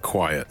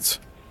 Quiet.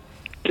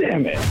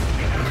 Damn it.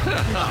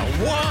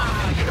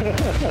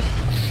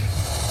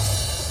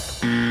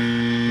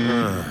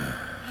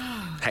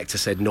 Hector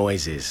said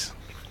noises.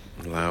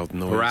 Loud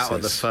noises. We're out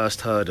at the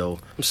first hurdle.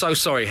 I'm so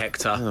sorry,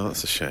 Hector. Oh,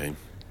 that's a shame.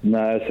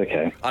 No, it's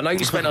okay. I know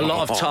you spent a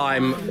lot of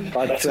time.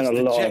 I spent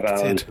a lot of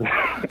hours.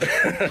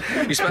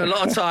 You spent a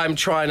lot of time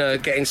trying to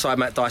get inside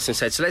Matt Dyson's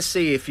head. So let's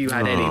see if you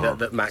had any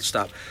that matched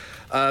up.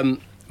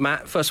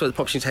 Matt, first word that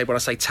pops in your head when I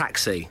say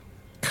taxi.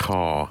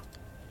 Car.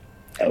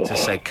 Hector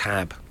said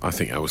cab. I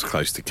think I was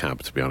close to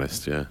cab, to be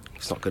honest, yeah.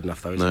 It's not good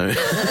enough, though, is No.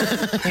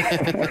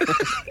 it?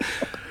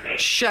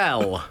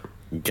 Shell.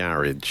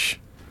 Garage.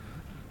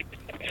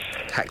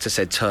 Hector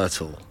said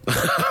turtle.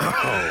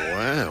 Oh,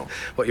 wow.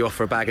 What, you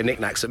offer a bag of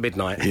knickknacks at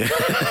midnight?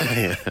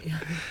 Yeah.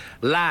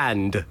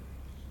 Land.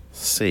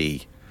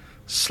 C.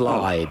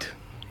 Slide.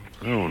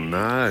 Oh,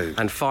 no.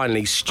 And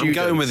finally, student.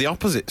 I'm going with the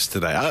opposites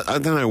today. I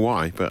don't know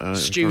why, but...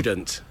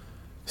 Student.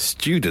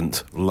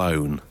 Student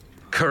loan.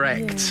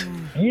 Correct.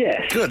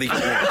 Yes. Good.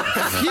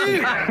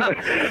 I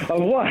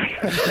won.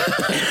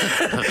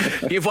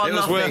 You've won It was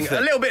nothing. worth it.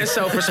 A little bit of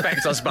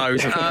self-respect, I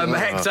suppose.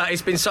 Hector,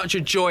 it's been such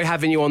a joy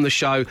having you on the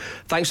show.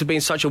 Thanks for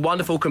being such a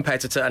wonderful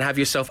competitor, and have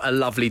yourself a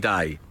lovely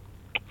day.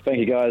 Thank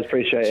you, guys.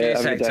 Appreciate it. Cheers,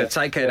 Have a good Hector.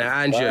 day. Take care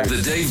now. And you.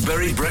 The Dave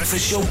Berry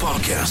Breakfast Show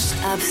Podcast.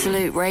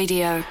 Absolute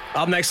Radio.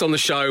 Up next on the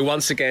show,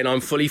 once again, I'm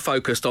fully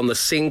focused on the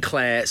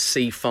Sinclair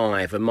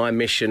C5 and my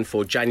mission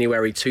for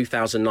January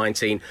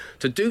 2019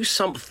 to do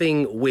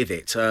something with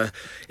it.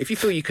 If you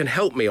feel you can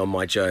help me on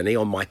my journey,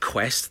 on my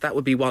quest, that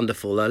would be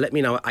wonderful. Let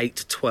me know at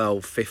 8,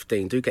 12,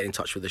 15. Do get in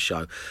touch with the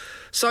show.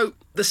 So,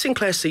 the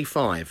Sinclair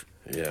C5.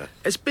 Yeah.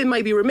 It's been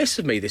maybe remiss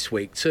of me this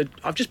week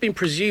I've just been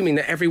presuming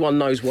that everyone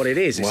knows what it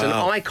is. It's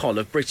Wow. an icon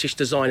of British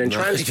design and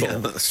transport. Yeah,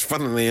 that's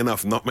funnily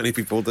enough, not many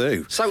people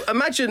do. So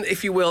imagine,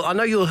 if you will, I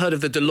know you'll heard of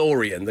the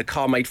DeLorean, the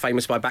car made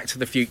famous by Back to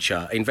the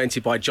Future,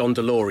 invented by John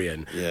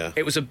DeLorean. Yeah.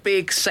 It was a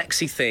big,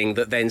 sexy thing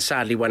that then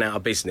sadly went out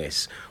of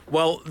business.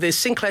 Well, the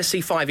Sinclair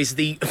C5 is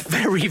the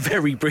very,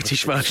 very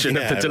British version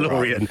of the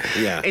DeLorean. Right.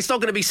 Yeah. It's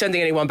not going to be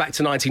sending anyone back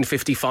to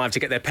 1955 to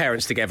get their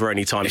parents together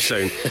anytime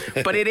soon.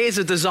 But it is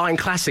a design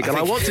classic, and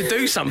I want to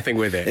do something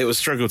with it. It will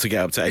struggle to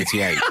get up to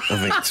 88, I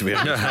think, to be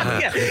honest.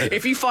 Yeah,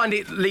 if you find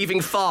it leaving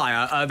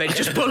fire, then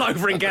just pull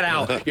over and get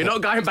out. You're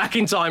not going back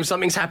in time.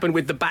 Something's happened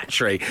with the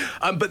battery.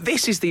 But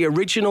this is the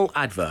original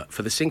advert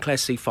for the Sinclair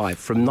C5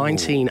 from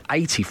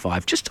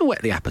 1985, just to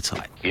whet the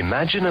appetite.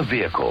 Imagine a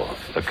vehicle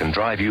that can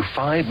drive you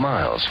 5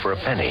 miles for a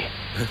penny.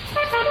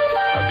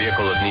 A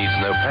vehicle that needs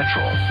no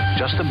petrol,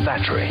 just a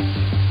battery.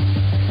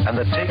 And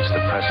that takes the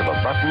press of a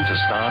button to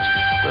start,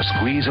 the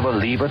squeeze of a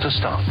lever to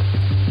stop.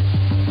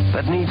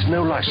 That needs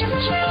no license,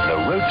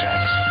 no road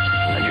tax,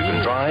 and you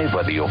can drive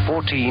whether you're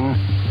 14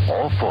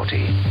 or 40.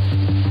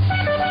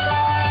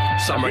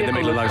 Somewhere in the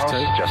middle of those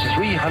two. Just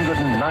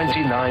 £399.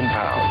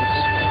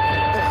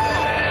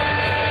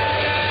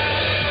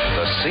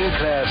 The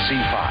Sinclair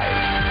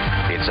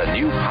C5. It's a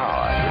new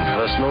power in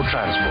personal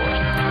transport.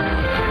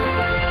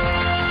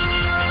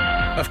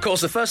 Of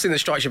course, the first thing that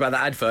strikes you about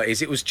that advert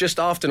is it was just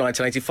after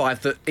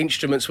 1985 that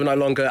instruments were no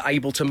longer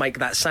able to make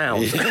that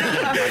sound.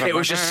 It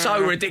was just so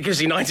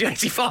ridiculously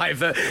 1985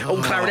 that all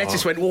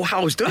clarinetists went, well,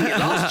 I was doing it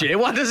last year.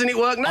 Why doesn't it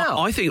work now?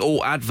 I think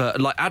all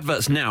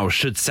adverts now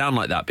should sound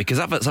like that, because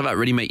adverts like that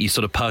really make you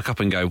sort of perk up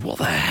and go, what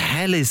the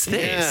hell is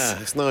this? Yeah,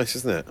 it's nice,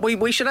 isn't it?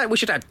 We should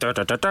add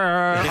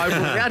da-da-da-da over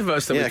the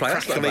adverts that we play.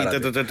 That's not a bad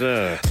idea.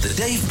 The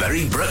Dave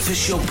Berry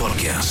Breakfast Show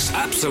Podcast.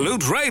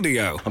 Absolute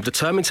Radio. I'm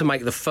determined to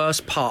make the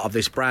first part of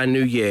this brand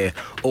new year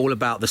all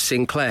about the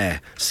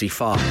Sinclair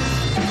C5.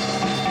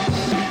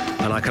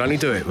 And I can only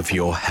do it with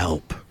your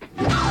help.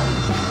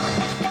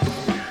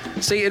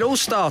 See, it all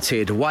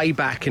started way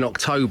back in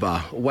October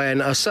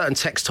when a certain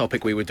text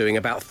topic we were doing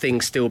about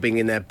things still being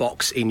in their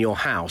box in your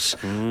house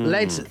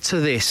led to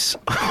this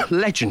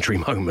legendary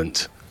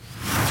moment.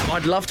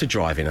 I'd love to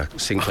drive in a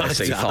Sinclair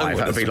C5.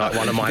 That would be like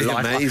one of my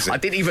life. Amazing. I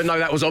didn't even know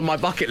that was on my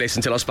bucket list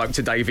until I spoke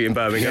to Davey in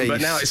Birmingham,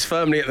 but now it's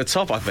firmly at the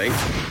top, I think.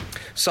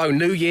 So,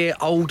 new year,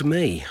 old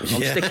me. I'm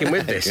sticking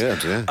with this.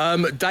 Good, yeah.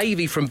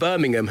 Davey from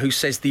Birmingham, who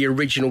says the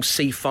original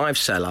C5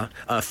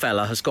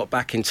 fella has got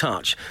back in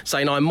touch,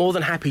 saying, I'm more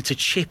than happy to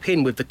chip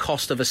in with the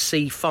cost of a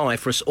C5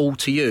 for us all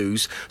to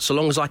use, so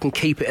long as I can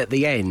keep it at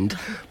the end.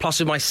 Plus,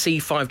 with my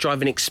C5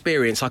 driving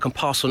experience, I can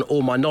pass on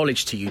all my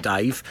knowledge to you,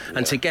 Dave,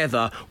 and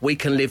together we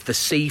can live the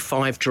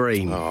C5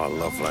 dream. Oh,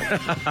 lovely.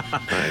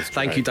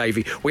 Thank you,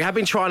 Davey. We have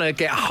been trying to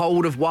get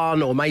hold of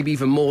one, or maybe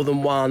even more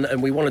than one,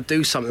 and we want to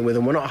do something with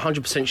them. We're not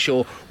 100%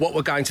 sure what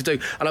we're going to do.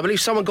 And I believe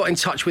someone got in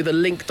touch with a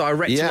link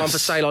direct to one for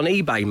sale on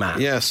eBay, Matt.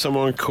 Yeah,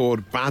 someone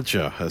called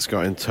Badger has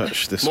got in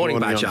touch this morning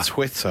Badger. on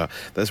Twitter.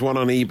 There's one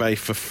on eBay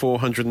for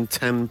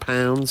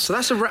 £410. So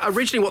that's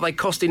originally what they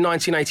cost in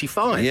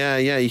 1985. Yeah,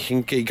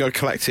 you go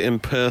collect it in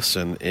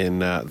person in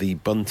the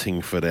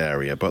Buntingford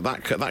area, but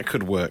that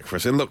could work for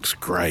us. It looks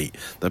great.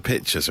 The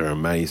pictures are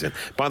amazing.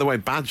 By the way,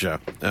 Badger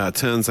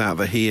turns out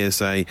that he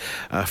is a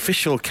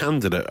official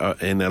candidate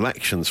in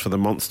elections for the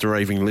Monster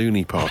Raving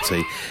Loony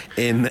Party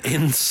in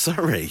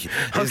Surrey.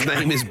 His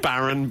name is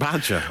Baron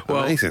Badger.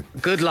 Well, amazing.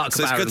 Good luck,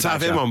 So it's Baron good to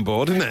have Badger. him on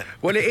board, isn't it?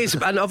 Well, it is,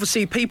 and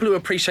obviously people who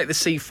appreciate the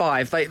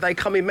C5, they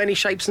come in many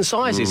shapes and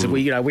sizes.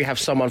 We have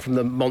someone from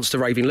the Monster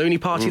Raving Loony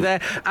Party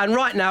there, and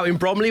right now in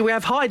Bromley we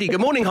have Heidi.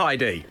 Good morning,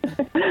 Heidi.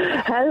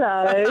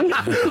 Hello.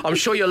 I'm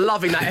sure you're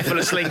loving that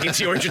effortless link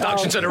into your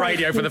introduction to the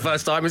radio for the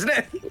first time, isn't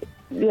it?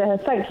 Yeah,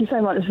 thank you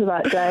so much for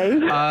that,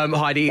 Dave.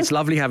 Heidi, it's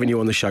lovely having you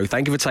on the show.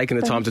 Thank you for taking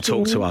the time to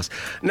talk to us.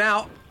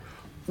 Now,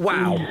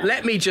 wow,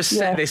 let me just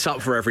set this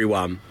up for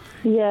everyone.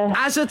 Yeah.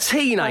 As a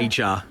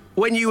teenager,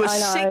 when you were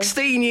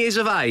 16 years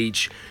of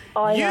age,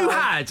 you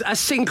had a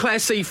Sinclair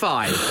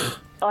C5.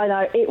 I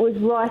know, it was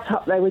right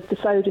up there with the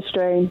Soda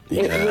Stream.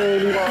 It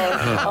really was.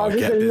 I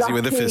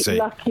was a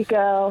lucky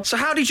girl. So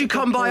how did you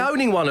come by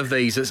owning one of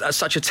these at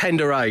such a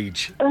tender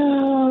age?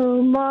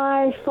 Oh,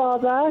 my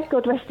father,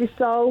 God rest his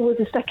soul, was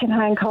a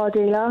second-hand car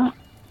dealer.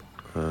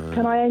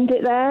 Can I end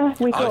it there?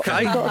 We got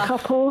a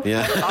couple.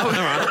 Yeah. All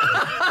right.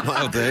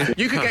 That'll do.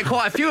 You could get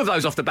quite a few of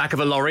those off the back of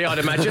a lorry, I'd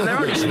imagine. They're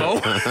only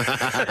small.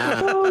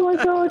 Oh,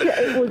 my God.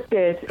 Yeah, it was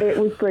good. It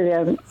was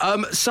brilliant.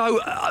 So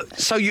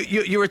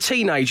you're a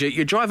teenager.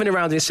 You're driving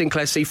around in a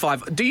Sinclair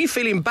C5. Do you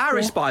feel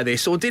embarrassed by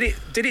this, or did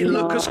it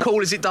look as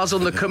cool as it does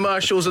on the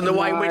commercials and the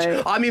way in which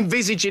I'm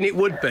envisaging it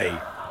would be?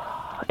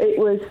 It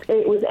was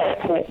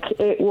epic.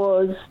 It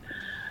was...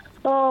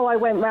 Oh, I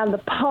went round the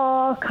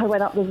park, I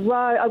went up the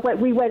road,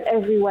 we went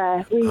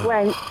everywhere. We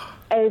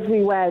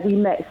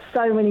met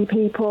so many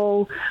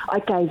people. I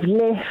gave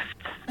lifts.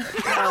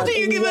 How do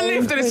you give a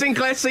lift in a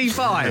Sinclair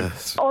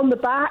C5? On the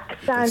back,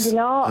 standing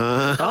up.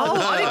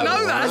 I didn't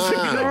know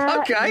that.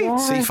 Okay. Yeah,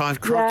 C5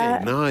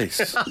 Crocky,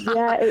 nice.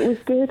 Yeah, it was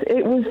good.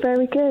 It was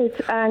very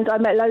good. And I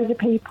met loads of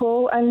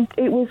people, and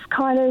it was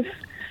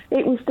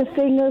the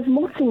thing of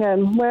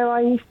Mottingham, where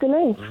I used to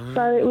live.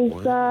 So it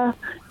was...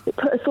 it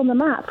put us on the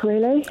map,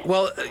 really.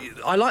 Well,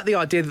 I like the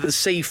idea that the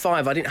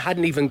C5, I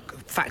hadn't even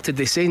factored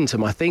this into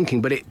my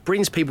thinking, but it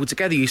brings people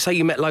together. You say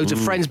you met loads of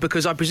friends,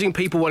 because I presume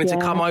people wanted to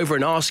come over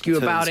and ask you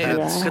about it.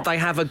 Could they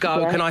have a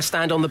go? Can I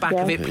stand on the back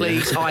of it,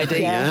 please,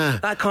 Heidi?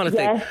 That kind of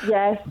thing.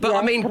 Yes. But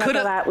I mean, could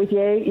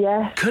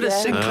a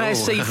Sinclair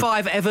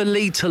C5 ever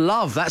lead to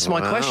love? That's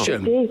my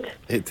question.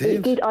 It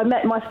did. I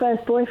met my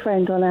first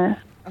boyfriend on it.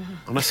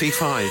 On a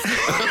C5.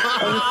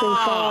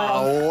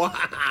 Oh,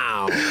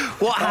 wow.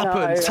 What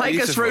happened? Take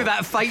us through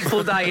that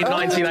fateful day in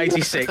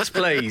 1986,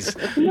 please.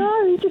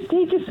 No,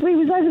 we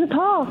was over the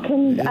park,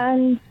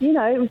 and you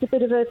know, it was a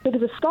bit of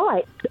a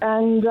spike,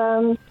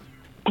 and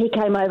he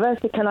came over,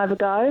 said, "Can I have a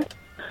go?"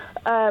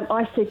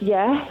 I said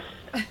yes,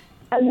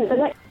 and the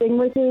next thing,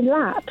 we're doing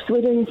laps,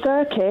 we're doing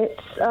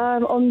circuits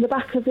on the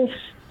back of this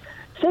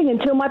thing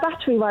until my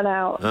battery ran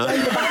out.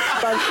 Then the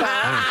battery broke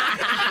out.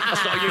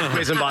 That's not a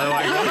euphemism, by the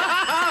way.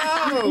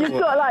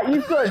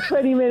 You've got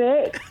 20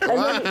 minutes, and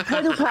then it's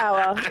pedal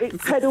power.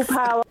 It's pedal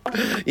power all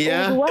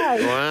the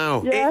way.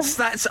 Wow. Yeah.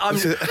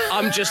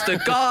 I'm just a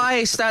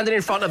guy standing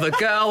in front of a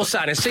girl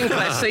sat in a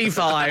Sinclair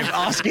C5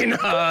 asking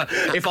her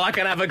if I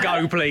can have a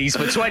go, please,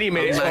 for 20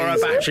 minutes before her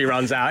battery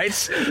runs out.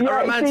 It's a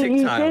romantic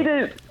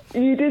tale.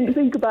 You didn't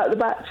think about the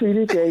battery,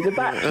 did you? The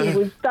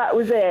battery that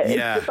was it.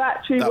 Yeah, if the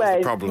battery that was the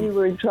went, problem. you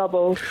were in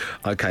trouble.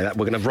 Okay,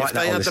 we're going to write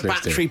that on this list. If they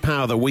had the battery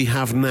power that we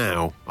have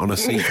now on a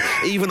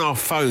C5, even our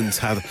phones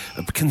have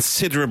a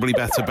considerably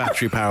better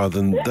battery power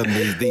than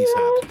these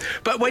had.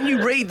 But when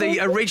you read the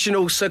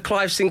original Sir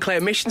Clive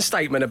Sinclair mission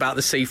statement about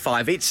the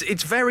C5,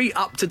 it's very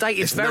up to date.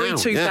 It's very now,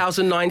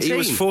 2019. He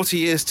was 40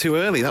 years too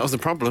early. That was the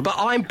problem. But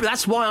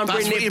that's why I'm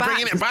bringing it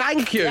back.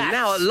 Thank you. Yes.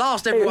 Now at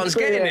last everyone's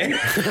getting it.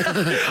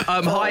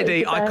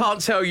 Heidi, I can't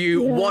tell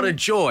you what a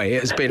joy it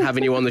has been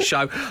having you on the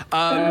show.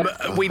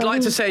 We'd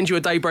like to send you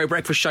a Daybreak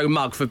Breakfast Show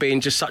mug for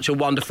being just such a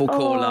wonderful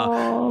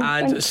caller,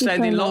 and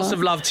sending lots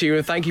of love to you.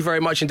 And thank you very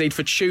much indeed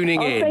for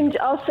tuning in.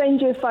 I'll send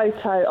you a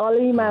photo. I'll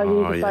email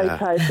you the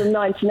photo from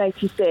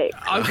 1986.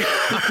 Okay.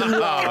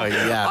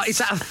 Yes. Is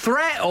that a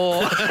threat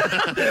or?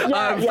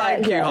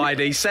 Thank you,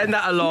 Heidi. Send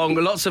that along.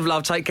 Lots of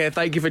love. Take care.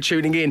 Thank you for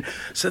tuning in.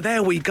 So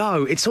there we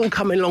go. It's all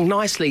coming along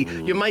nicely.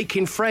 You're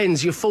making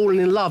friends. You're falling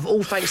in love.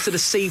 All thanks to the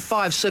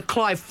C5. Sir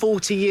Clive,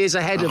 40 years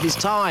ahead of his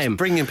time.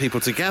 Bringing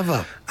people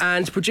together.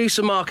 And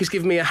producer Mark is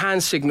giving me a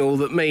hand signal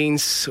that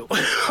means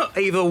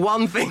either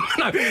one thing.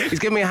 No, he's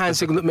giving me a hand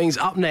signal that means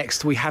up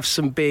next we have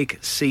some big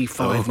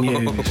C5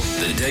 news.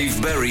 The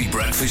Dave Berry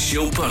Breakfast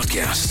Show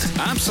Podcast.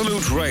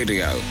 Absolute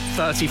Radio.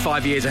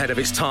 35 years ahead of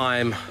its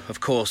time. Of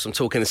course, I'm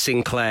talking the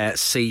Sinclair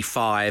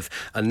C5.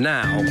 And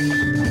now,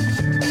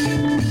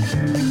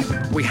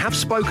 we have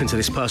spoken to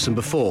this person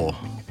before,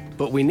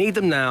 but we need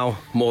them now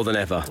more than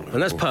ever.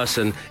 And that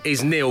person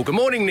is Neil. Good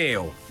morning,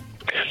 Neil.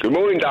 Good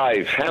morning,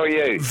 Dave. How are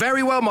you?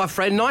 Very well, my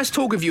friend. Nice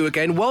talking with you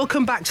again.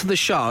 Welcome back to the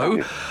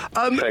show.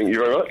 Thank you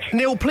very much.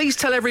 Neil, please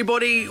tell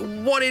everybody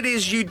what it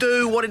is you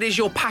do, what it is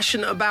you're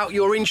passionate about,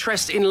 your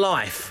interest in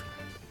life.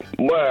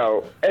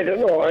 Well, Ed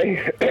and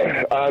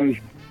I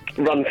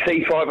run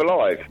C5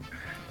 Alive,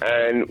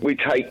 and we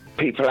take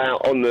people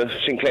out on the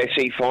Sinclair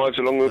C5s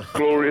along the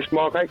glorious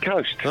Margate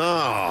coast.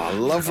 Oh,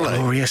 lovely.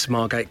 Glorious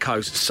Margate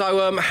coast.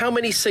 So, how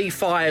many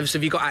C5s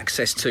have you got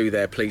access to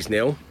there, please,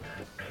 Neil?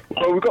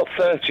 Well, we've got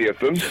 30 of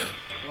them.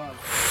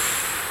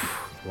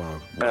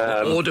 Wow.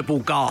 Audible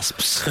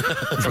gasps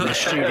from the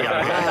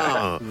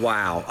studio.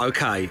 Wow,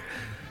 okay.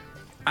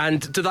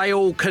 And do they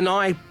all, can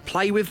I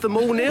play with them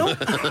all, Neil?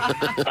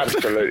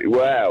 Absolutely.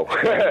 Well,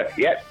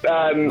 yep.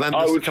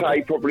 I would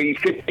say probably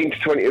 15 to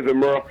 20 of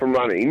them are up and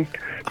running.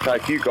 So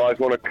if you guys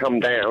want to come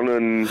down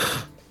and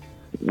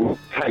we'll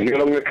take you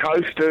along the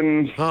coast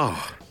and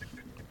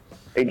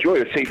enjoy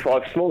the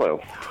C5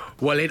 smile.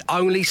 Well, it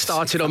only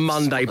started on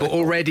Monday, but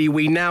already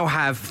we now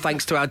have,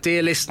 thanks to our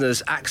dear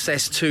listeners,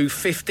 access to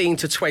 15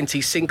 to 20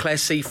 Sinclair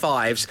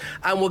C5s,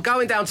 and we're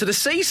going down to the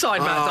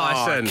seaside, Matt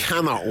Dyson. I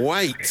cannot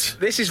wait.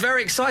 This is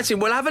very exciting.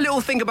 We'll have a little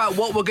think about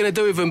what we're going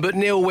to do with them, but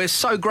Neil, we're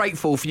so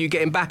grateful for you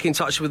getting back in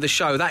touch with the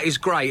show. That is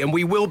great, and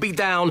we will be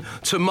down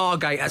to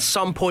Margate at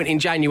some point in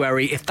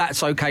January, if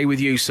that's okay with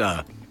you,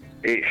 sir.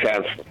 It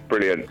sounds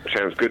brilliant.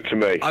 Sounds good to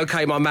me.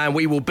 OK, my man,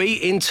 we will be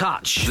in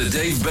touch. The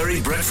Dave Berry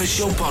Breakfast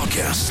Show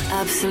Podcast.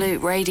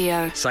 Absolute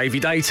Radio. Save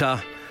your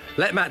data.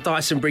 Let Matt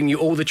Dyson bring you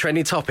all the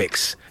trending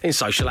topics in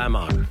social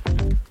ammo.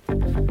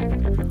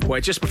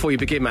 Well, just before you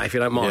begin, Matt, if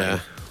you don't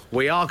mind,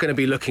 we are going to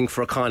be looking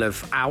for a kind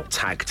of out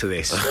tag to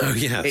this. Oh,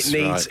 yes,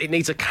 it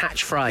needs a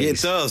catchphrase.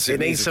 It does. It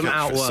needs some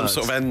out words. Some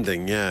sort of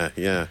ending,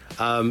 yeah.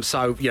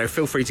 So,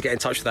 feel free to get in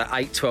touch with that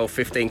 8, 12,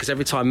 15, because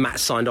every time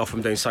Matt signed off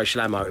from doing social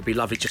ammo, it'd be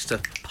lovely just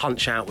to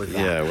punch out with that.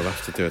 Yeah, we'll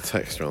have to do a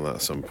texter on that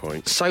at some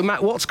point. So,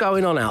 Matt, what's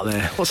going on out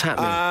there? What's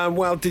happening?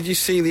 Well, did you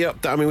see the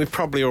update? I mean, we've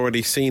probably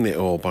already seen it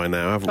all by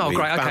now, haven't we? Oh,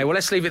 great. OK, well,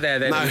 let's leave it there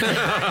then. No. Is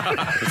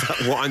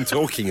that what I'm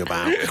talking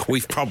about?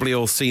 We've probably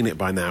all seen it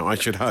by now, I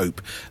should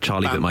hope.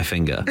 Charlie bit my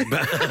finger.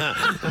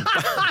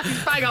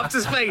 Bang up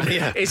to speed.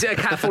 Yeah. Is it a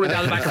cat falling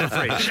down the back of the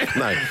fridge?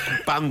 No.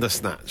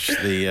 Bandersnatch,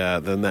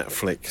 the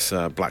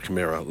Netflix Black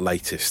Mirror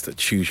latest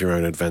Choose Your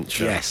Own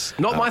Adventure. Yes.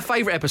 Not my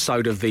favourite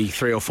episode of the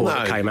 3 or 4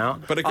 that came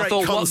out. But a great I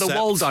thought concept. The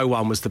Waldo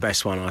one was the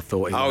best one, I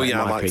thought. I liked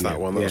opinion.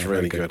 that one. That was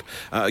really good.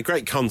 A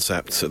great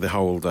concept, the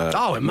whole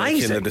amazing.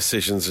 making the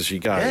decisions as you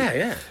go.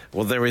 Yeah.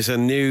 Well, there is a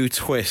new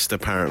twist,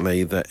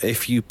 apparently, that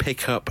if you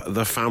pick up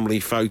the family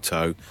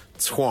photo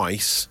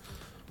twice,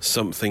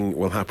 something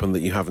will happen that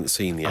you haven't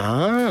seen yet.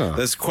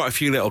 There's quite a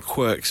few little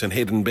quirks and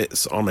hidden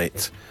bits on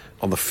it,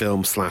 on the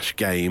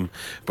film/game,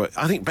 but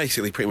I think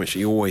basically pretty much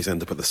you always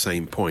end up at the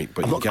same point,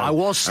 but I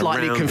was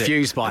slightly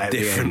confused by it a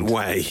different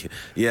way.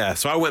 Yeah,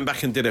 so I went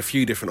back and did a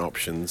few different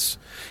options.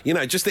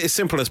 Just as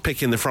simple as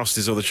picking the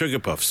Frosties or the Sugar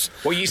Puffs.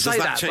 Well, you say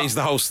does that change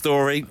the whole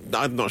story?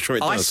 I'm not sure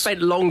it does. I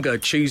spent longer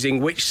choosing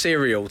which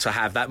cereal to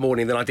have that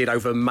morning than I did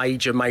over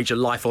major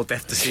life or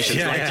death decisions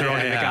later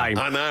on in the game.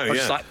 I know, I was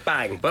just like,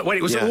 bang. But when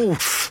it was,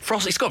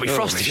 Frosty, it's got to be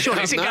Frosty.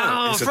 Surely it's it's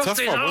a tough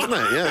one, wasn't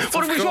it? Yeah,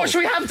 what should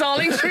we have,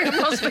 darling?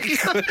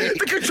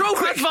 The control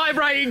crack's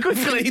vibrating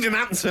quickly. I need an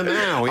answer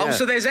now. Yeah. Oh,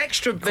 so there's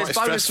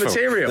bonus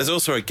material. There's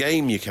also a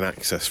game you can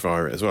access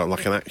via it as well,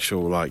 like an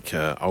actual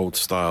old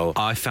style.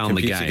 I found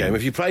the game.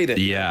 Have you played it?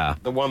 Yeah,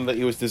 the one that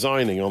he was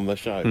designing on the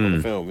show, on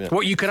the film. Yeah.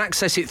 What, you can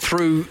access it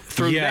through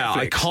Netflix?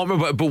 I can't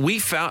remember, but we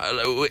found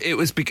it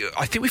was.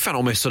 I think we found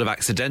almost sort of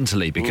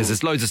accidentally because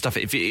there's loads of stuff.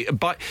 If you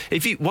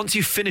once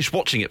you finish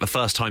watching it the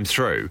first time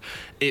through,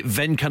 it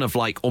then kind of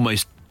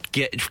almost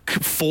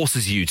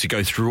forces you to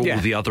go through all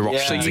the other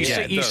options.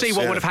 You see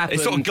what would have happened.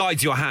 It sort of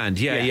guides your hand.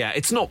 Yeah.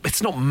 It's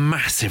not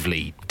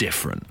massively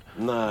different.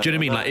 No, do you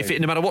know what I mean? Like,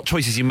 no matter what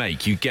choices you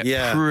make, you get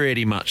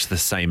pretty much the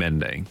same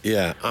ending.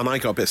 Yeah, and I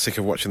got a bit sick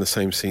of watching the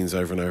same scenes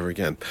over and over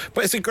again.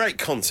 But it's a great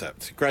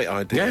concept, great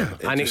idea.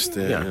 And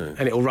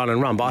it'll run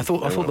and run. But I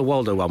thought the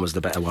Waldo one was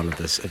the better one of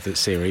the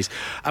series.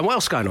 And what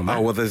else going on, Matt?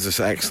 Oh, well, there's this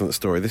excellent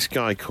story. This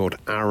guy called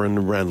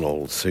Aaron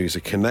Reynolds, who's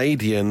a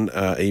Canadian.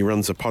 He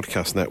runs a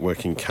podcast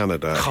network in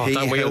Canada.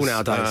 Don't we all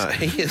nowadays?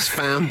 He has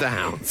found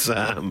out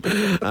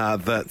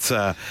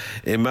that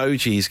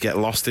emojis get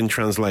lost in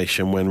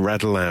translation when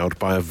read aloud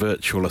by a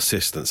virtual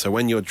assistant. So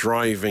when you're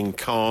driving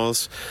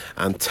cars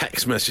and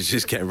text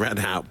messages get read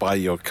out by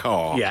your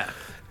car,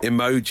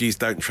 emojis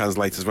don't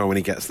translate as well when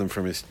he gets them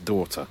from his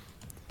daughter.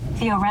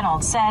 Theo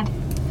Reynolds said,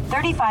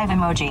 35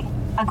 emoji,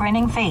 a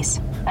grinning face,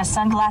 a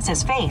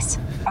sunglasses face,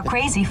 a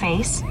crazy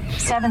face,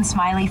 7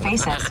 smiley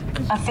faces,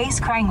 a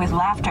face crying with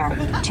laughter,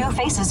 2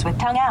 faces with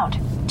tongue out,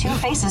 2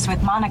 faces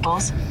with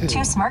monocles,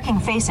 2 smirking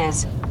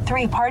faces,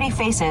 3 party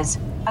faces,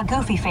 a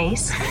goofy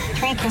face,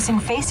 3 kissing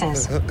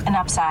faces, an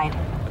upside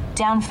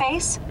down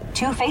face,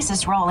 2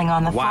 faces rolling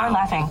on the floor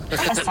laughing, a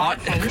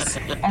sad face,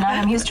 an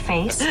unamused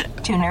face,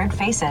 2 nerd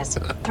faces,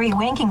 3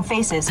 winking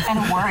faces, and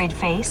a worried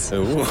face.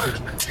 Ooh.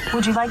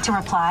 Would you like to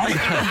reply?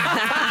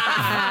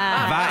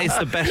 That is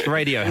the best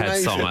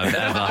Radiohead song I've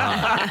ever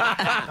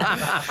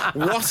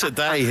heard. What a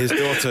day his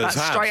daughter's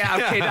had. Straight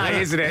out of Kid A,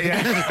 isn't it?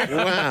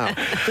 Yeah. Wow,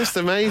 just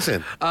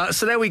amazing.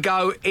 So there we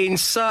go.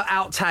 Insert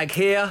out tag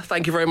here.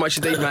 Thank you very much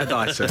indeed, Matt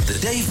Dyson. The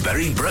Dave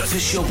Berry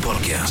Breakfast Show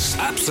Podcast.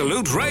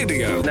 Absolute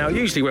Radio. Now,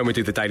 usually when we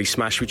do the Daily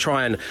Smash, we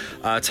try and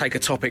take a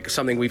topic,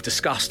 something we've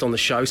discussed on the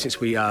show since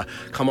we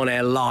come on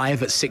air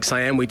live at 6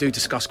 a.m. We do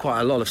discuss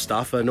quite a lot of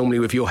stuff, normally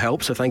with your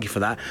help, so thank you for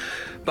that.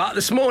 But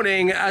this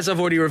morning, as I've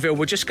already revealed,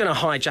 we're just going to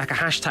hijack a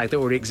hashtag that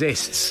already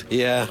exists.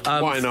 Yeah,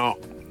 why not?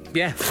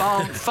 Yeah,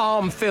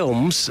 Farm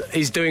Films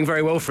is doing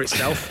very well for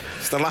itself.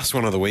 It's the last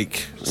one of the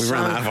week. We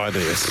ran out of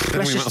ideas. We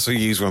might as well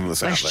use one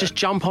that's out there. Let's just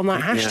jump on that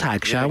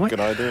hashtag, shall we?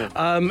 Good idea.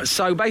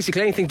 So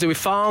basically, anything to do with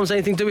farms,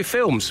 anything to do with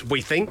films,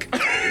 we think.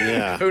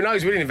 Yeah. Who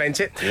knows? We didn't invent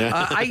it.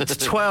 Yeah. 8,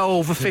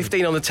 12,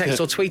 15 on the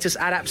text or tweet us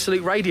at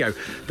Absolute Radio.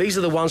 These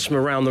are the ones from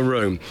around the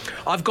room.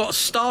 I've got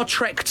Star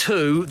Trek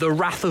 2, The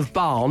Wrath of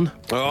Barn.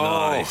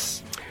 Oh.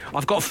 Nice.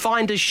 I've got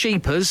Finders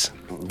Sheepers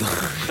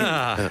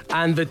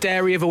and The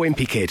Dairy of a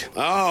Wimpy Kid.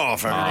 Oh,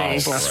 very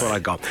nice. That's what I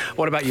got.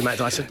 What about you, Matt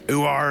Dyson?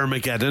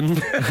 Armageddon.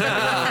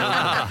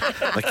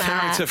 The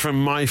character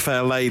from My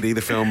Fair Lady, the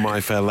film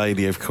My Fair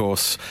Lady, of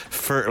course,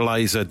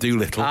 Fertilizer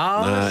Doolittle,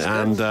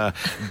 and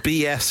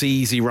BS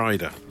Easy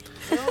Rider.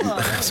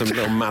 Some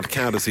little Mad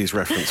Cow Disease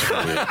reference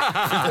from you.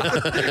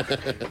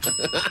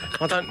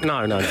 I don't...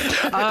 No.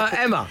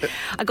 Emma?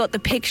 I got The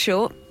Pig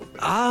Short.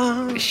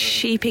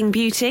 Sheeping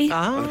Beauty.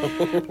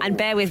 And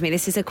bear with me,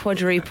 this is a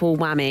quadruple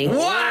whammy.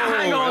 Wow,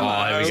 hang on.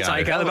 Let's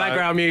take out the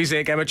background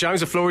music. Emma Jones,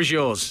 the floor is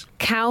yours.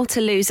 Cow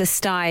to lose a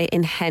sty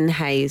in hen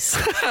haze.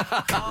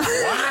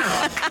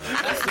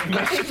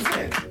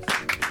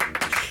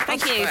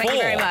 Thank you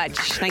very much.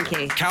 Thank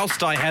you. Cow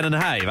sty, hen and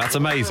hay. That's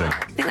amazing.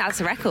 I think that's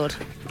a record.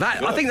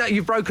 I think that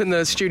you've broken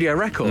the studio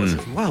record.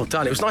 Well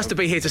done. It was nice to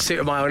be here to see it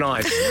with my own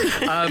eyes.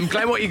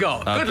 Glenn, what you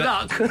got? Good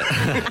luck.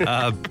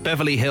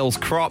 Beverly Hills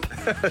Crop,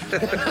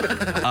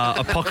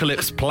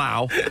 Apocalypse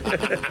Plough,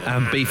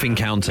 and Beef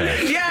Encounter.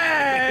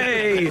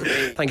 Yay!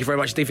 Thank you very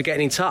much, Dee, for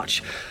getting in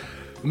touch.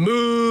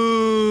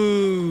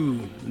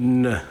 Moon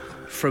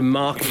from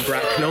Mark and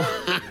Bracknell.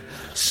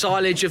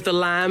 Silage of the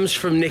Lambs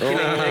from Nick and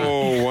England.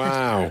 Oh,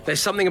 wow. There's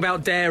something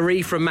about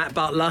dairy from Matt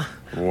Butler.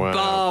 Wow.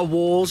 Bar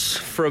Wars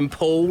from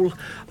Paul.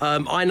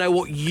 I Know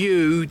What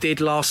You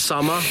Did Last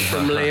Summer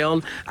from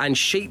Leon. And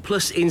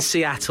Sheepless in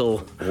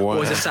Seattle. Wow.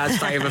 Always a sad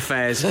state of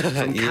affairs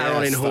from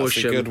Carol in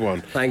Horsham. That's a good one.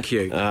 Thank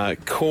you.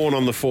 Corn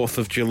on the 4th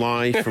of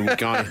July from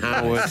Guy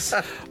Howard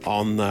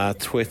on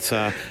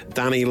Twitter.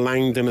 Danny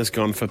Langdon has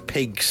gone for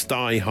Pig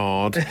Sty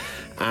Hard.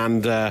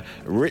 And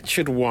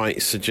Richard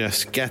White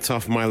suggests Get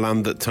Off My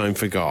Land That Time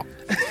Forgot.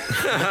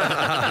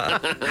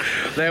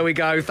 There we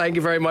go. Thank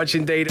you very much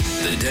indeed.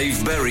 The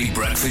Dave Berry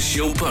Breakfast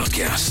Show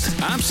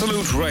Podcast.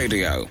 Absolute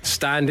Radio.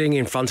 Standing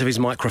in front of his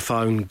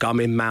microphone,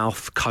 gum in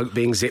mouth, coat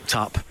being zipped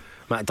up,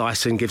 Matt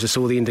Dyson gives us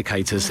all the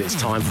indicators it's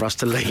time for us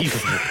to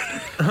leave.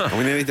 Are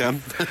we nearly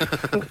done?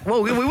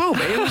 Well, we will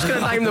be. I'm just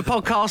going to name the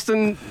podcast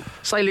and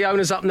say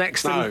Leona's up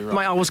next. And,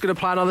 mate, I was going to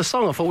play another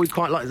song. I thought we'd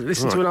quite like to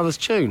listen to another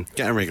tune.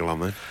 Get a wriggle on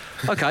there.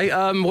 Okay,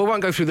 we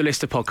won't go through the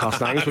list of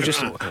podcast names.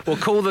 We'll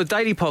call the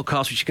daily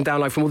podcast, which you can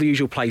download from all the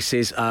usual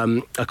places.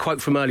 A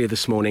quote from earlier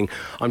this morning.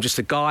 I'm just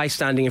a guy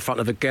standing in front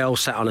of a girl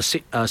sat on a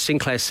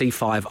Sinclair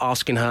C5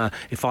 asking her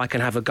if I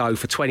can have a go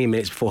for 20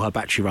 minutes before her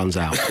battery runs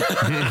out.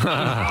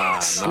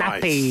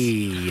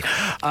 Snappy.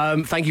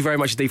 Thank you very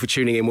much indeed for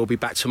tuning in. We'll be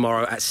back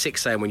tomorrow at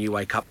 6 a.m. when you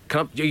wake up.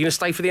 Are you going to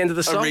stay for the end of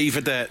the song?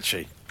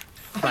 Arrivederci.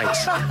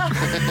 Thanks.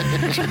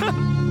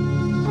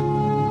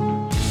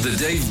 The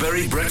Dave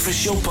Berry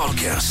Breakfast Show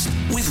Podcast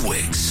with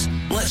Wix.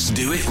 Let's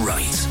do it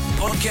right.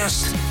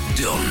 Podcast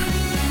done.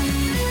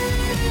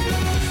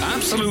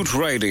 Absolute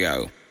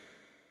Radio.